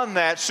beyond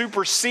that,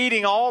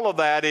 superseding all of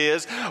that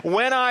is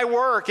when I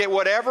work at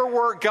whatever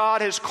work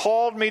God has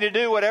called me to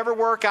do, whatever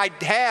work I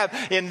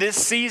have in this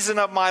season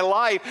of my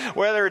life,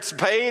 whether it's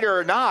paid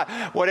or not,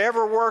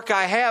 whatever work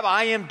I have,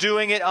 I am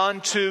doing it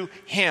unto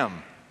Him.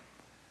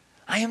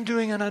 I am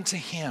doing it unto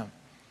Him.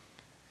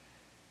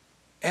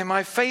 And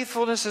my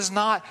faithfulness is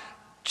not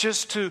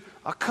just to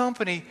a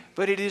company,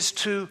 but it is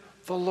to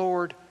the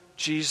Lord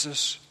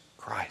Jesus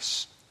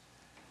Christ.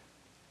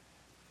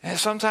 And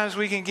sometimes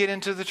we can get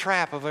into the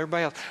trap of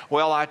everybody else.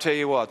 Well, I tell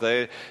you what,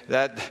 the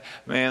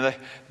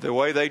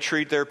way they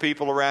treat their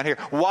people around here,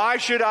 why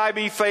should I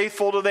be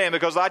faithful to them?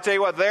 Because I tell you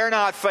what, they're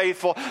not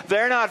faithful.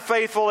 They're not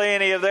faithful to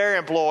any of their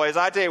employees.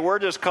 I tell you, we're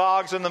just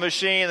cogs in the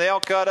machine. They'll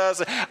cut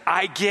us.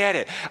 I get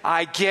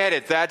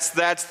it. That's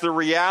the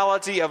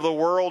reality of the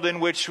world in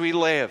which we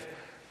live.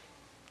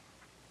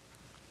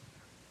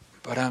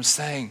 But I'm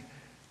saying,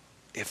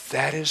 if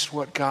that is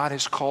what God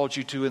has called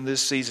you to in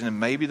this season, and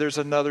maybe there's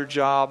another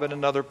job in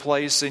another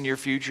place in your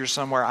future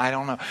somewhere, I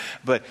don't know.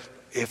 But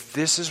if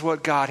this is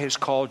what God has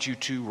called you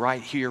to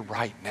right here,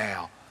 right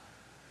now,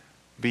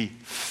 be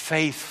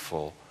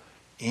faithful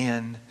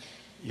in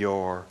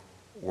your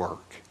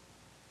work.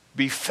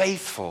 Be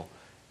faithful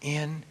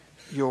in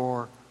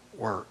your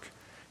work.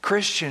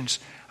 Christians,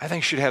 I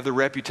think, should have the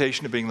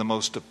reputation of being the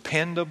most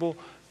dependable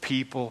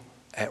people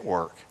at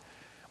work.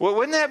 Well,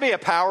 wouldn't that be a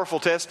powerful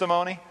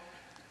testimony?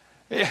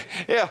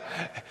 Yeah.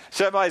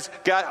 Somebody's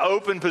got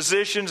open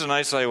positions, and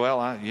they say,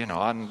 well, I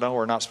know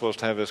we're not supposed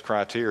to have this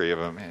criteria,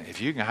 but man, if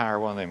you can hire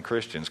one of them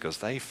Christians, because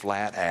they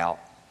flat out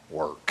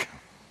work.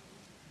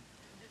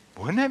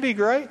 Wouldn't that be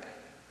great?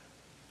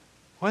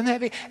 Wouldn't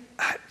that be?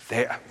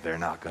 They're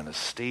not going to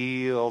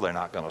steal. They're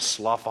not going to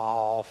slough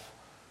off.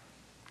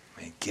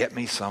 I mean, get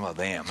me some of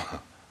them.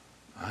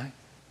 Right?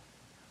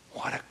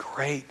 What a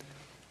great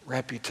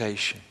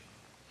reputation.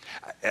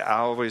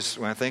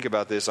 When I think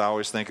about this, I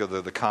always think of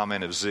the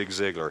comment of Zig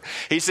Ziglar.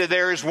 He said,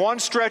 there is one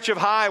stretch of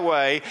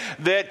highway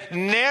that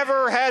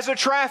never has a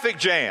traffic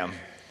jam.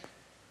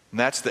 And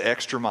that's the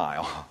extra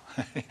mile.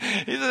 He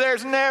said,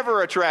 there's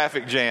never a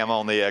traffic jam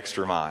on the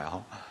extra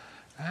mile.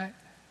 Right?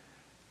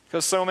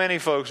 Because so many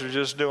folks are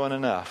just doing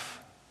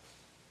enough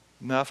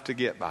to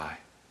get by.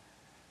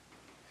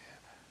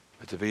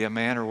 But to be a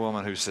man or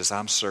woman who says,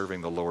 I'm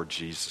serving the Lord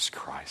Jesus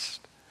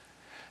Christ,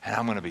 and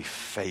I'm going to be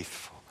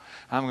faithful.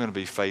 I'm going to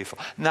be faithful.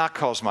 Not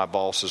because my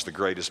boss is the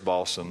greatest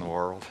boss in the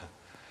world.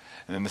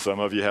 And some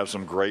of you have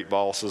some great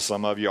bosses.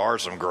 Some of you are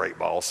some great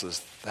bosses.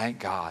 Thank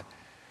God.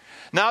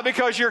 Not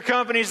because your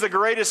company is the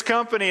greatest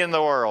company in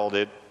the world.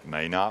 It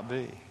may not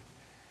be.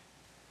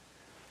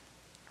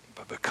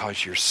 But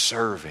because you're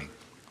serving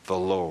the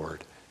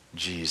Lord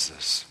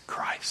Jesus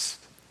Christ.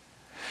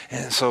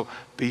 And so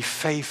be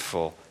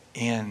faithful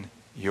in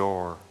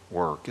your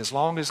work. As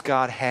long as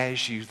God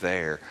has you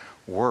there,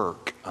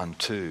 work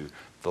unto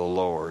the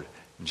Lord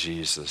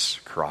Jesus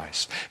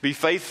Christ. Be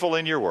faithful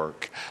in your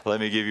work. Let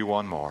me give you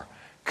one more.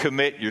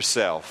 Commit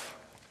yourself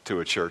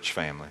to a church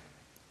family.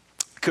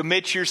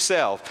 Commit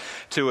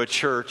yourself to a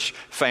church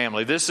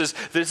family. This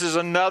is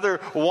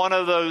another one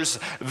of those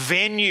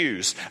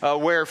venues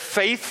where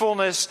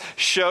faithfulness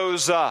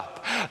shows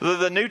up.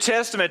 The New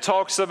Testament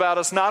talks about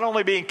us not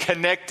only being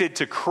connected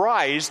to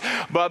Christ,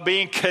 but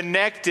being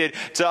connected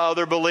to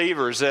other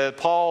believers.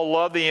 Paul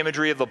loved the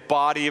imagery of the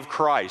body of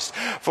Christ.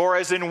 For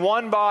as in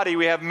one body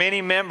we have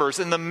many members,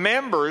 and the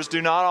members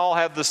do not all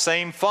have the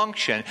same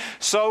function,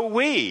 so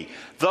we,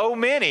 though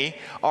many,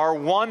 are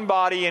one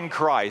body in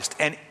Christ,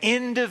 and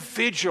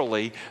individually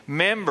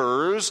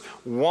members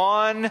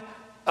one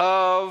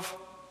of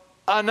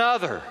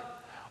another.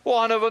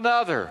 One of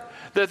another.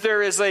 That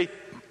there is a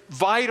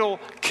vital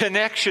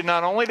connection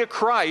not only to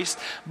Christ,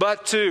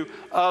 but to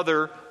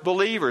other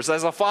believers.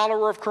 As a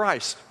follower of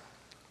Christ,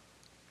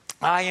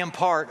 I am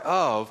part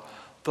of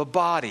the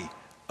body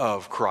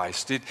of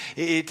Christ.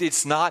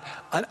 It's not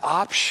an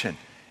option.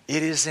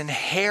 It is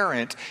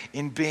inherent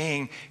in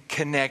being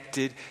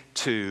connected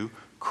to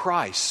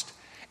Christ.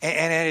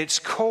 And at its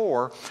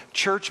core,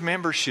 church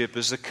membership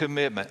is a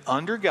commitment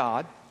under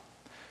God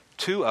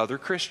to other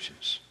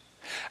Christians.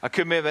 A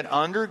commitment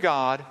under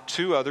God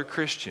to other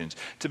Christians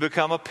to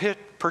become a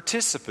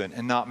participant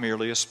and not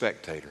merely a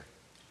spectator.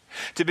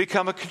 To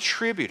become a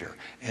contributor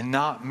and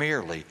not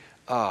merely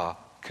a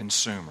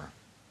consumer.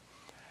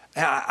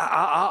 And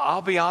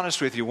I'll be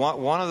honest with you.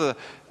 One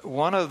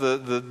of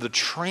the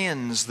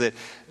trends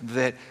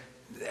that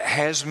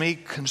has me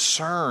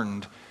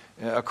concerned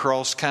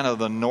across kind of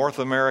the North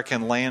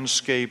American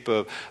landscape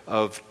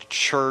of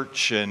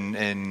church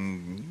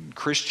and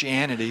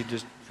Christianity,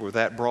 just for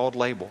that broad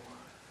label,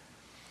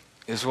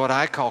 is what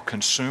I call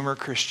consumer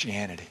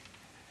Christianity.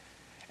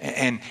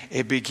 And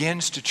it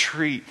begins to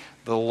treat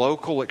the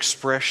local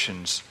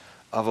expressions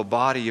of a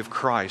body of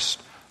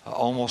Christ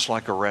almost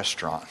like a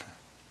restaurant.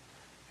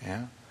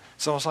 Yeah?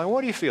 So it's like,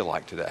 what do you feel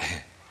like today?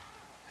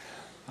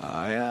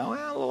 Well,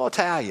 a little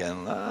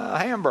Italian, a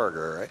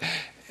hamburger.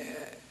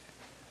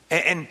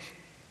 And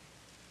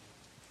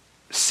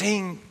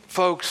seeing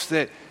folks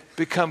that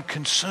become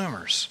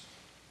consumers.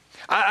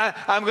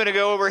 I'm going to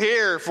go over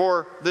here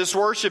for this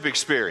worship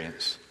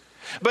experience.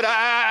 But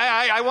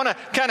I want to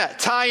kind of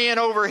tie in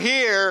over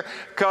here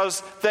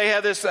because they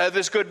have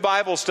this good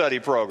Bible study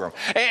program.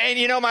 And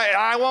you know,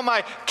 I want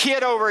my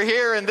kid over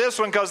here in this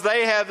one because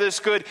they have this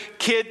good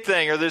kid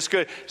thing or this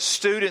good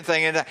student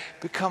thing. And I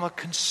become a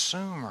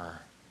consumer.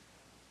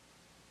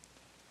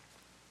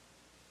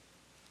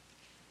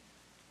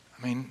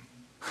 I mean,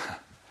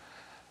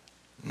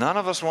 none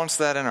of us wants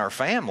that in our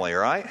family,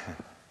 right?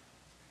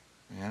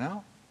 You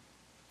know?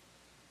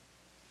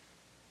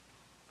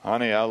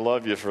 Honey, I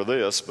love you for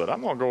this, but I'm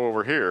going to go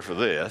over here for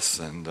this.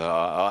 And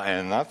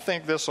I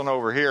think this one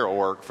over here will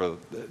work for...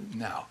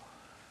 No.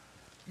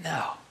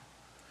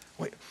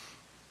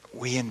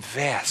 We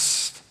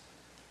invest.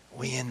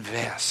 We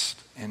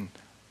invest in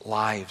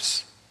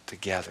lives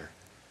together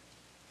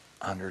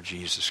under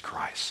Jesus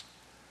Christ.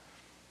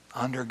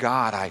 Under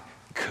God, I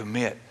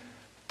commit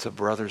to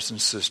brothers and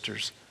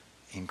sisters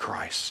in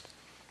Christ.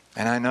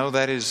 And I know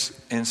that is,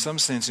 in some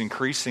sense,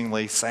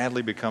 increasingly,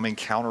 sadly, becoming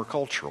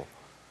countercultural.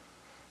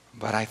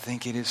 But I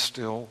think it is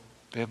still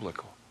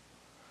biblical.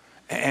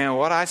 And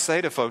what I say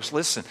to folks,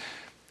 listen,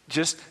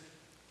 just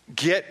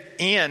get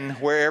in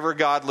wherever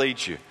God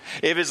leads you.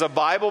 If it's a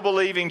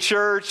Bible-believing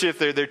church, if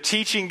they're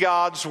teaching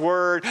God's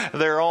Word,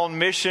 their own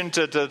mission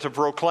to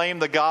proclaim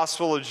the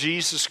gospel of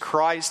Jesus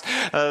Christ,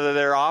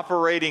 they're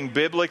operating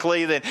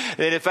biblically, then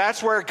if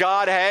that's where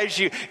God has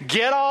you,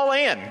 get all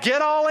in.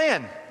 Get all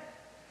in.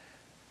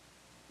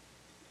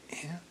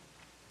 Yeah.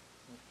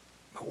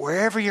 But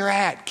wherever you're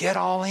at, get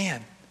all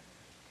in.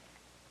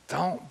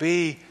 Don't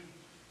be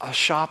a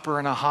shopper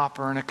and a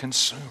hopper and a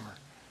consumer,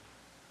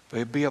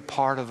 but be a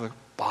part of the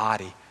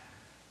body.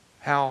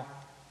 How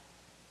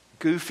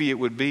goofy it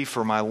would be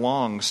for my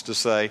lungs to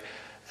say,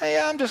 hey,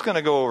 I'm just going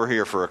to go over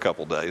here for a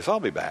couple days. I'll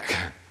be back.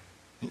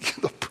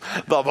 The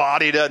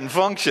body doesn't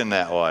function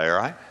that way,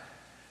 right?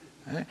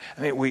 I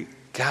mean, we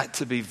got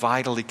to be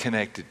vitally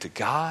connected to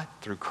God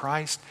through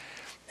Christ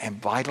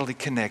and vitally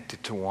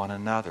connected to one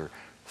another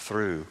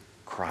through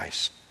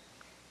Christ.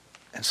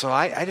 And so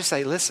I just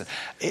say, listen,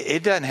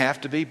 it doesn't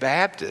have to be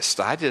Baptist.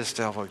 I just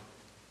tell them,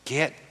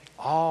 get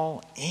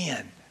all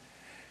in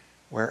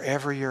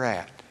wherever you're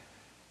at.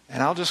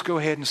 And I'll just go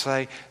ahead and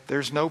say,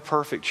 there's no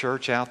perfect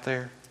church out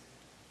there.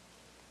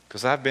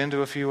 Because I've been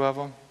to a few of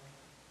them.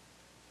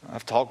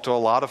 I've talked to a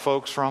lot of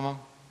folks from them.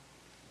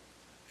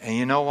 And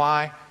you know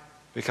why?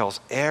 Because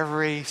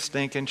every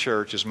stinking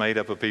church is made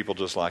up of people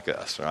just like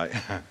us, right?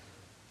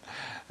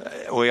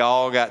 We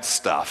all got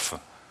stuff.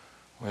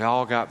 We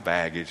all got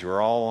baggage.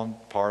 We're all on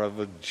part of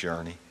a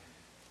journey.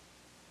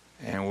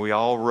 And we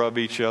all rub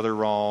each other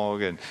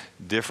wrong. And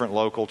different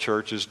local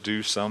churches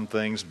do some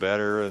things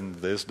better. And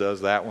this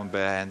does that one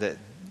bad. And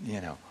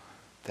that,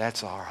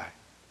 that's all right.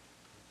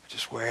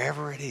 Just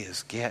wherever it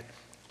is, get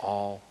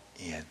all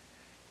in.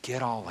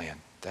 Get all in.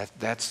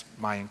 That's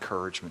my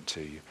encouragement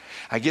to you.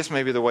 I guess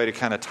maybe the way to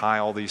kind of tie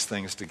all these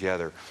things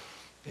together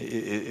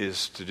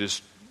is to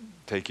just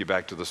take you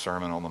back to the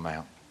Sermon on the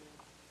Mount.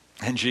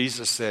 And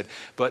Jesus said,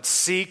 but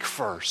seek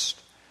first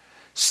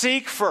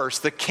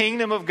the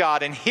kingdom of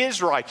God and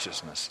His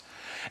righteousness,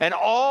 and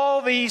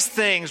all these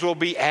things will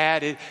be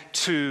added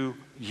to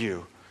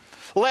you.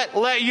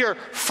 Let your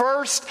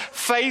first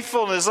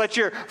faithfulness, let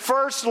your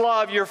first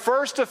love, your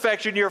first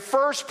affection, your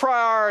first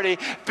priority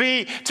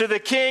be to the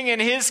King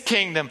and His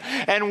kingdom.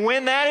 And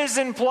when that is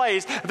in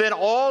place, then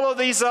all of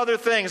these other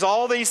things,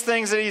 all these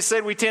things that He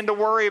said we tend to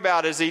worry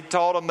about, as He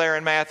taught them there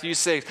in Matthew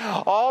 6,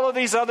 all of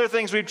these other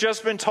things we've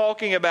just been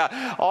talking about,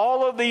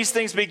 all of these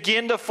things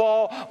begin to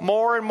fall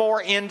more and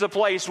more into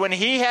place. When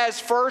He has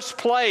first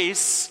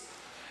place,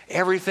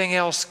 everything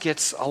else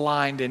gets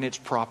aligned in its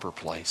proper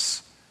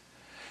place.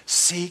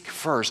 Seek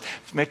first.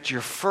 Make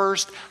your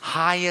first,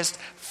 highest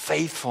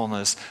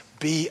faithfulness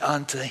be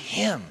unto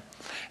Him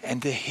and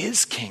to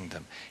His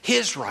kingdom,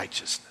 His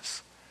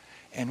righteousness.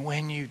 And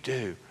when you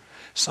do,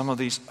 some of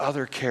these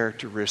other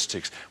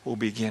characteristics will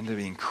begin to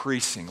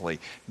increasingly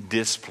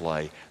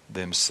display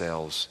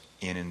themselves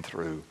in and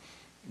through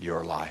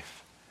your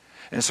life.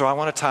 And so I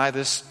want to tie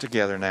this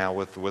together now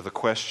with a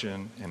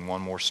question and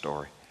one more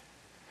story.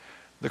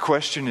 The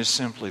question is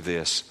simply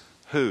this: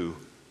 who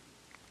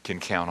can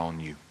count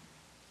on you?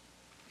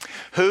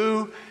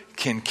 Who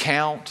can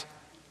count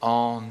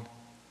on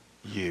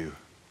you?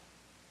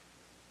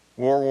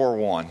 World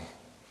War I.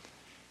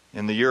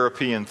 In the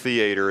European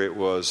theater, it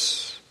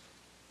was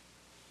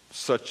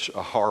such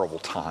a horrible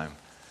time.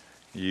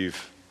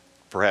 You've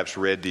perhaps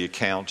read the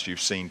accounts, you've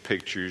seen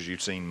pictures,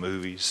 you've seen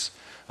movies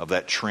of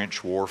that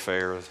trench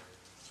warfare.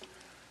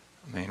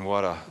 I mean,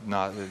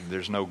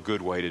 there's no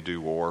good way to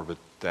do war, but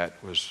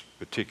that was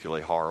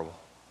particularly horrible.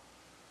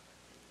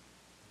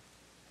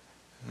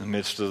 In the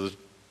midst of the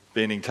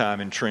spending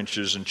time in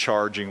trenches and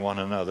charging one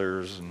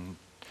another's and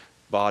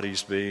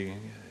bodies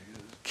being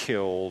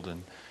killed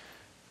and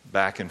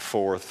back and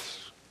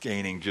forth,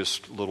 gaining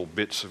just little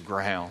bits of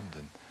ground.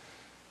 And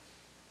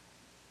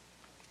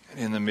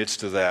in the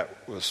midst of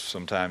that was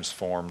sometimes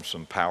formed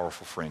some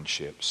powerful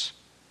friendships.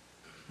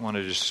 I want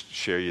to just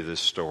share you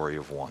this story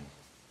of one.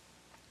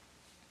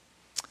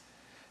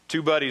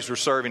 Two buddies were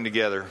serving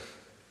together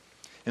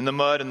in the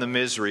mud and the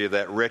misery of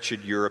that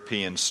wretched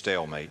European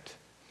stalemate.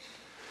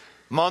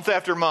 Month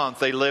after month,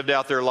 they lived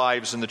out their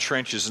lives in the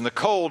trenches, in the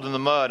cold and the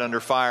mud,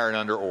 under fire and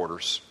under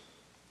orders.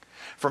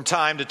 From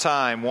time to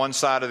time, one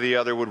side or the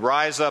other would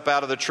rise up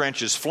out of the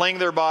trenches, fling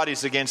their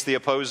bodies against the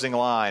opposing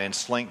line, and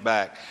slink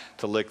back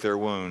to lick their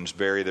wounds,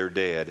 bury their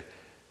dead,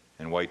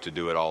 and wait to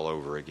do it all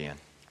over again.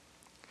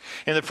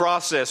 In the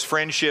process,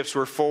 friendships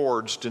were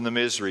forged in the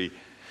misery.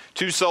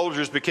 Two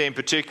soldiers became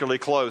particularly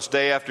close.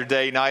 Day after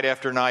day, night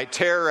after night,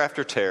 terror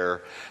after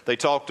terror. They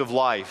talked of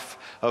life,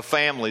 of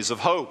families, of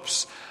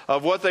hopes,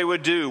 of what they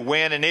would do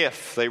when and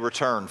if they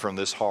returned from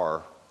this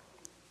horror.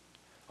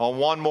 On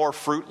one more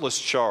fruitless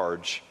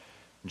charge,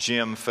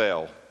 Jim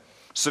fell,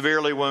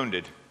 severely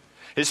wounded.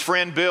 His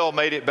friend Bill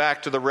made it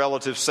back to the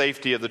relative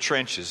safety of the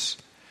trenches.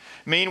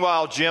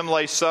 Meanwhile, Jim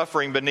lay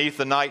suffering beneath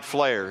the night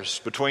flares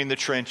between the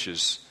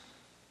trenches,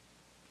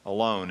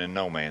 alone in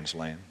no man's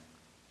land.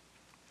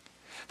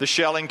 The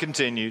shelling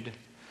continued.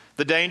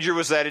 The danger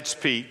was at its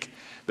peak.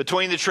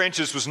 Between the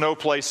trenches was no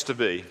place to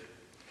be.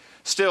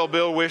 Still,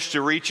 Bill wished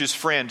to reach his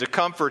friend, to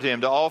comfort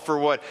him, to offer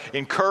what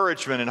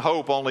encouragement and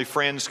hope only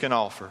friends can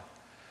offer.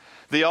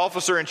 The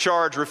officer in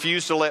charge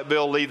refused to let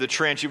Bill leave the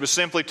trench. It was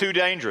simply too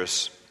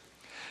dangerous.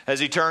 As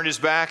he turned his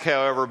back,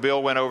 however,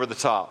 Bill went over the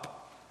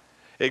top.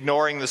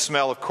 Ignoring the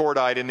smell of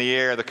cordite in the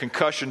air, the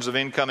concussions of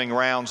incoming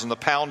rounds, and the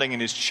pounding in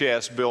his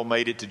chest, Bill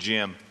made it to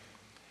Jim.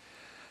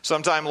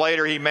 Sometime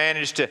later, he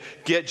managed to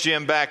get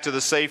Jim back to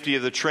the safety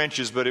of the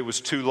trenches, but it was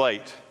too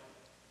late.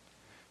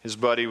 His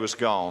buddy was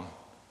gone.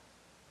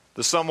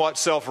 The somewhat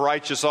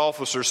self-righteous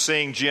officer,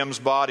 seeing Jim's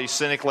body,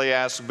 cynically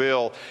asked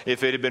Bill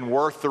if it had been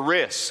worth the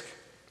risk.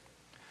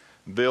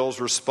 Bill's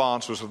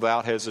response was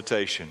without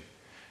hesitation.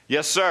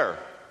 "Yes, sir,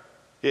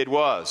 it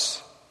was.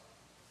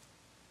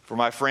 For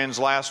my friend's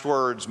last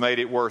words made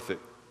it worth it."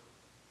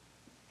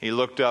 He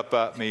looked up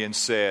at me and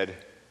said,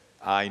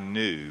 "I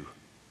knew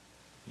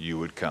you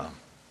would come.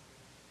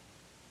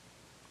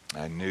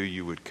 I knew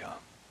you would come."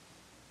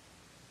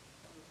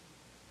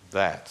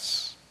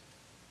 That's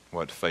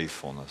what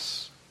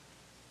faithfulness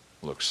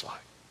looks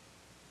like.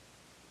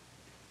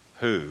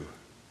 Who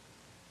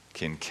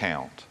can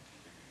count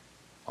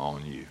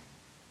on you?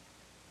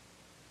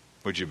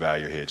 Would you bow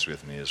your heads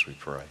with me as we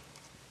pray?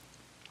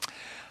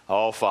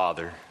 Oh,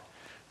 Father,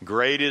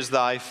 great is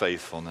thy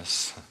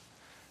faithfulness.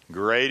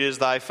 Great is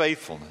thy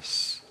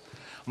faithfulness.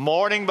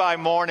 Morning by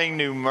morning,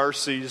 new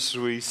mercies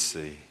we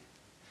see.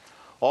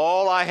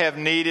 All I have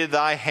needed,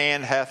 thy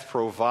hand hath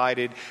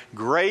provided.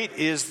 Great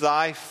is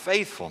thy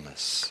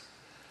faithfulness,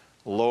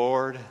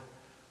 Lord,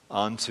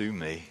 unto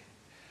me.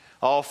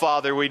 Oh,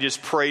 Father, we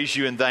just praise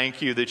you and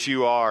thank you that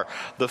you are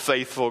the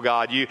faithful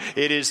God. It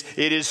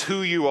is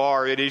who you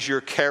are. It is your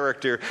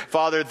character.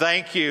 Father,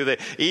 thank you that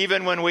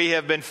even when we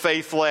have been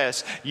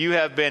faithless, you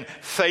have been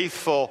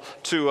faithful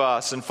to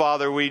us. And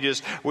Father,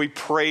 we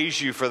praise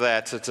you for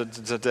that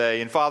today.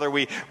 And Father,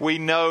 we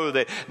know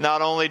that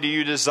not only do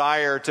you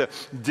desire to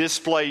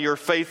display your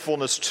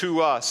faithfulness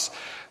to us,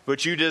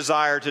 but you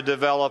desire to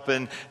develop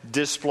and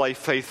display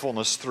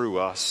faithfulness through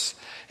us.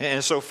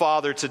 And so,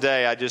 Father,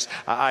 today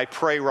I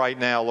pray right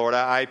now, Lord,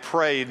 I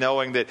pray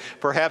knowing that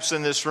perhaps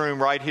in this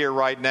room right here,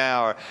 right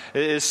now,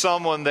 is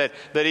someone that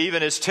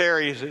even as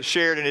Terry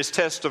shared in his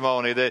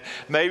testimony, that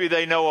maybe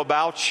they know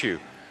about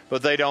you,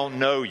 but they don't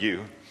know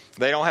you.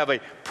 They don't have a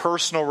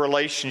personal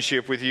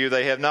relationship with you.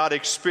 They have not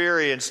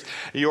experienced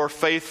your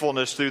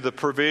faithfulness through the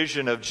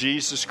provision of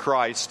Jesus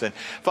Christ. And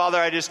Father,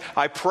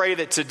 I pray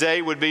that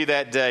today would be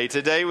that day.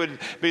 Today would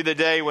be the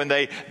day when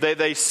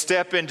they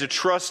step into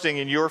trusting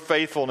in your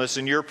faithfulness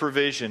and your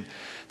provision.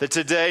 That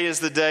today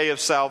is the day of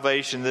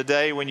salvation, the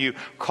day when you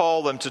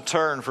call them to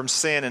turn from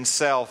sin and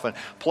self and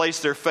place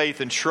their faith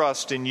and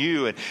trust in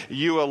you and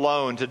you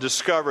alone, to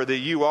discover that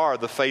you are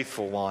the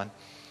faithful one.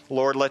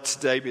 Lord, let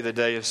today be the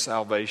day of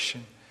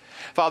salvation.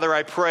 Father,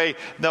 I pray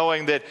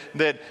knowing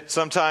that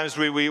sometimes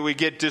we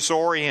get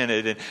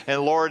disoriented.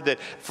 And Lord, that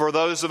for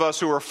those of us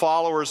who are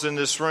followers in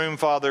this room,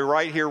 Father,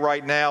 right here,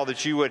 right now,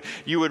 that you would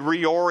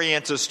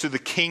reorient us to the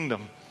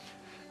kingdom,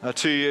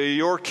 to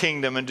your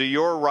kingdom and to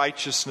your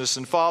righteousness.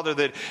 And Father,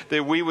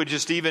 that we would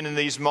just even in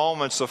these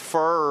moments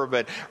affirm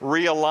and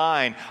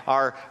realign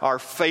our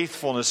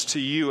faithfulness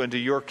to you and to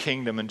your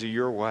kingdom and to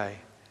your way.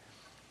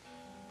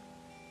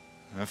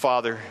 And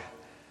Father,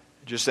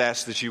 just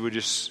ask that you would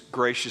just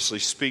graciously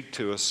speak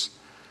to us.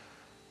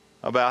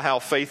 about how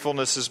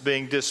faithfulness is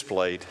being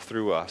displayed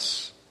through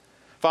us.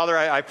 Father,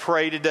 I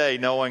pray today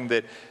knowing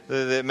that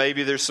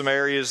maybe there's some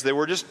areas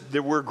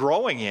that we're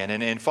growing in.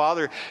 And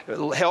Father,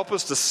 help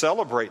us to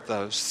celebrate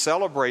those.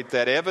 Celebrate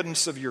that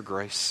evidence of your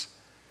grace.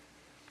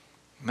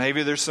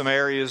 Maybe there's some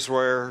areas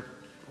where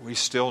we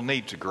still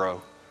need to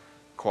grow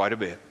quite a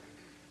bit.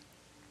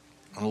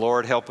 And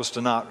Lord, help us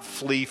to not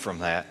flee from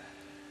that,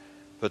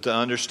 but to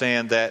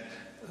understand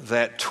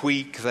that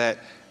tweak, that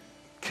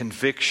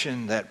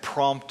conviction, that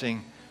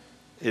prompting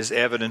is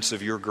evidence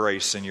of your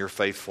grace and your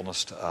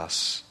faithfulness to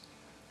us.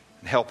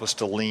 And help us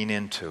to lean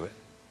into it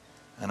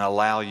and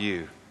allow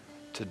you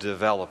to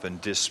develop and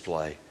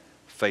display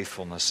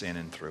faithfulness in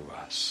and through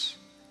us.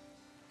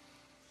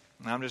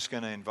 And I'm just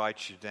going to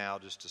invite you now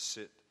just to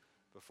sit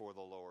before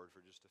the Lord for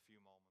just a few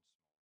moments.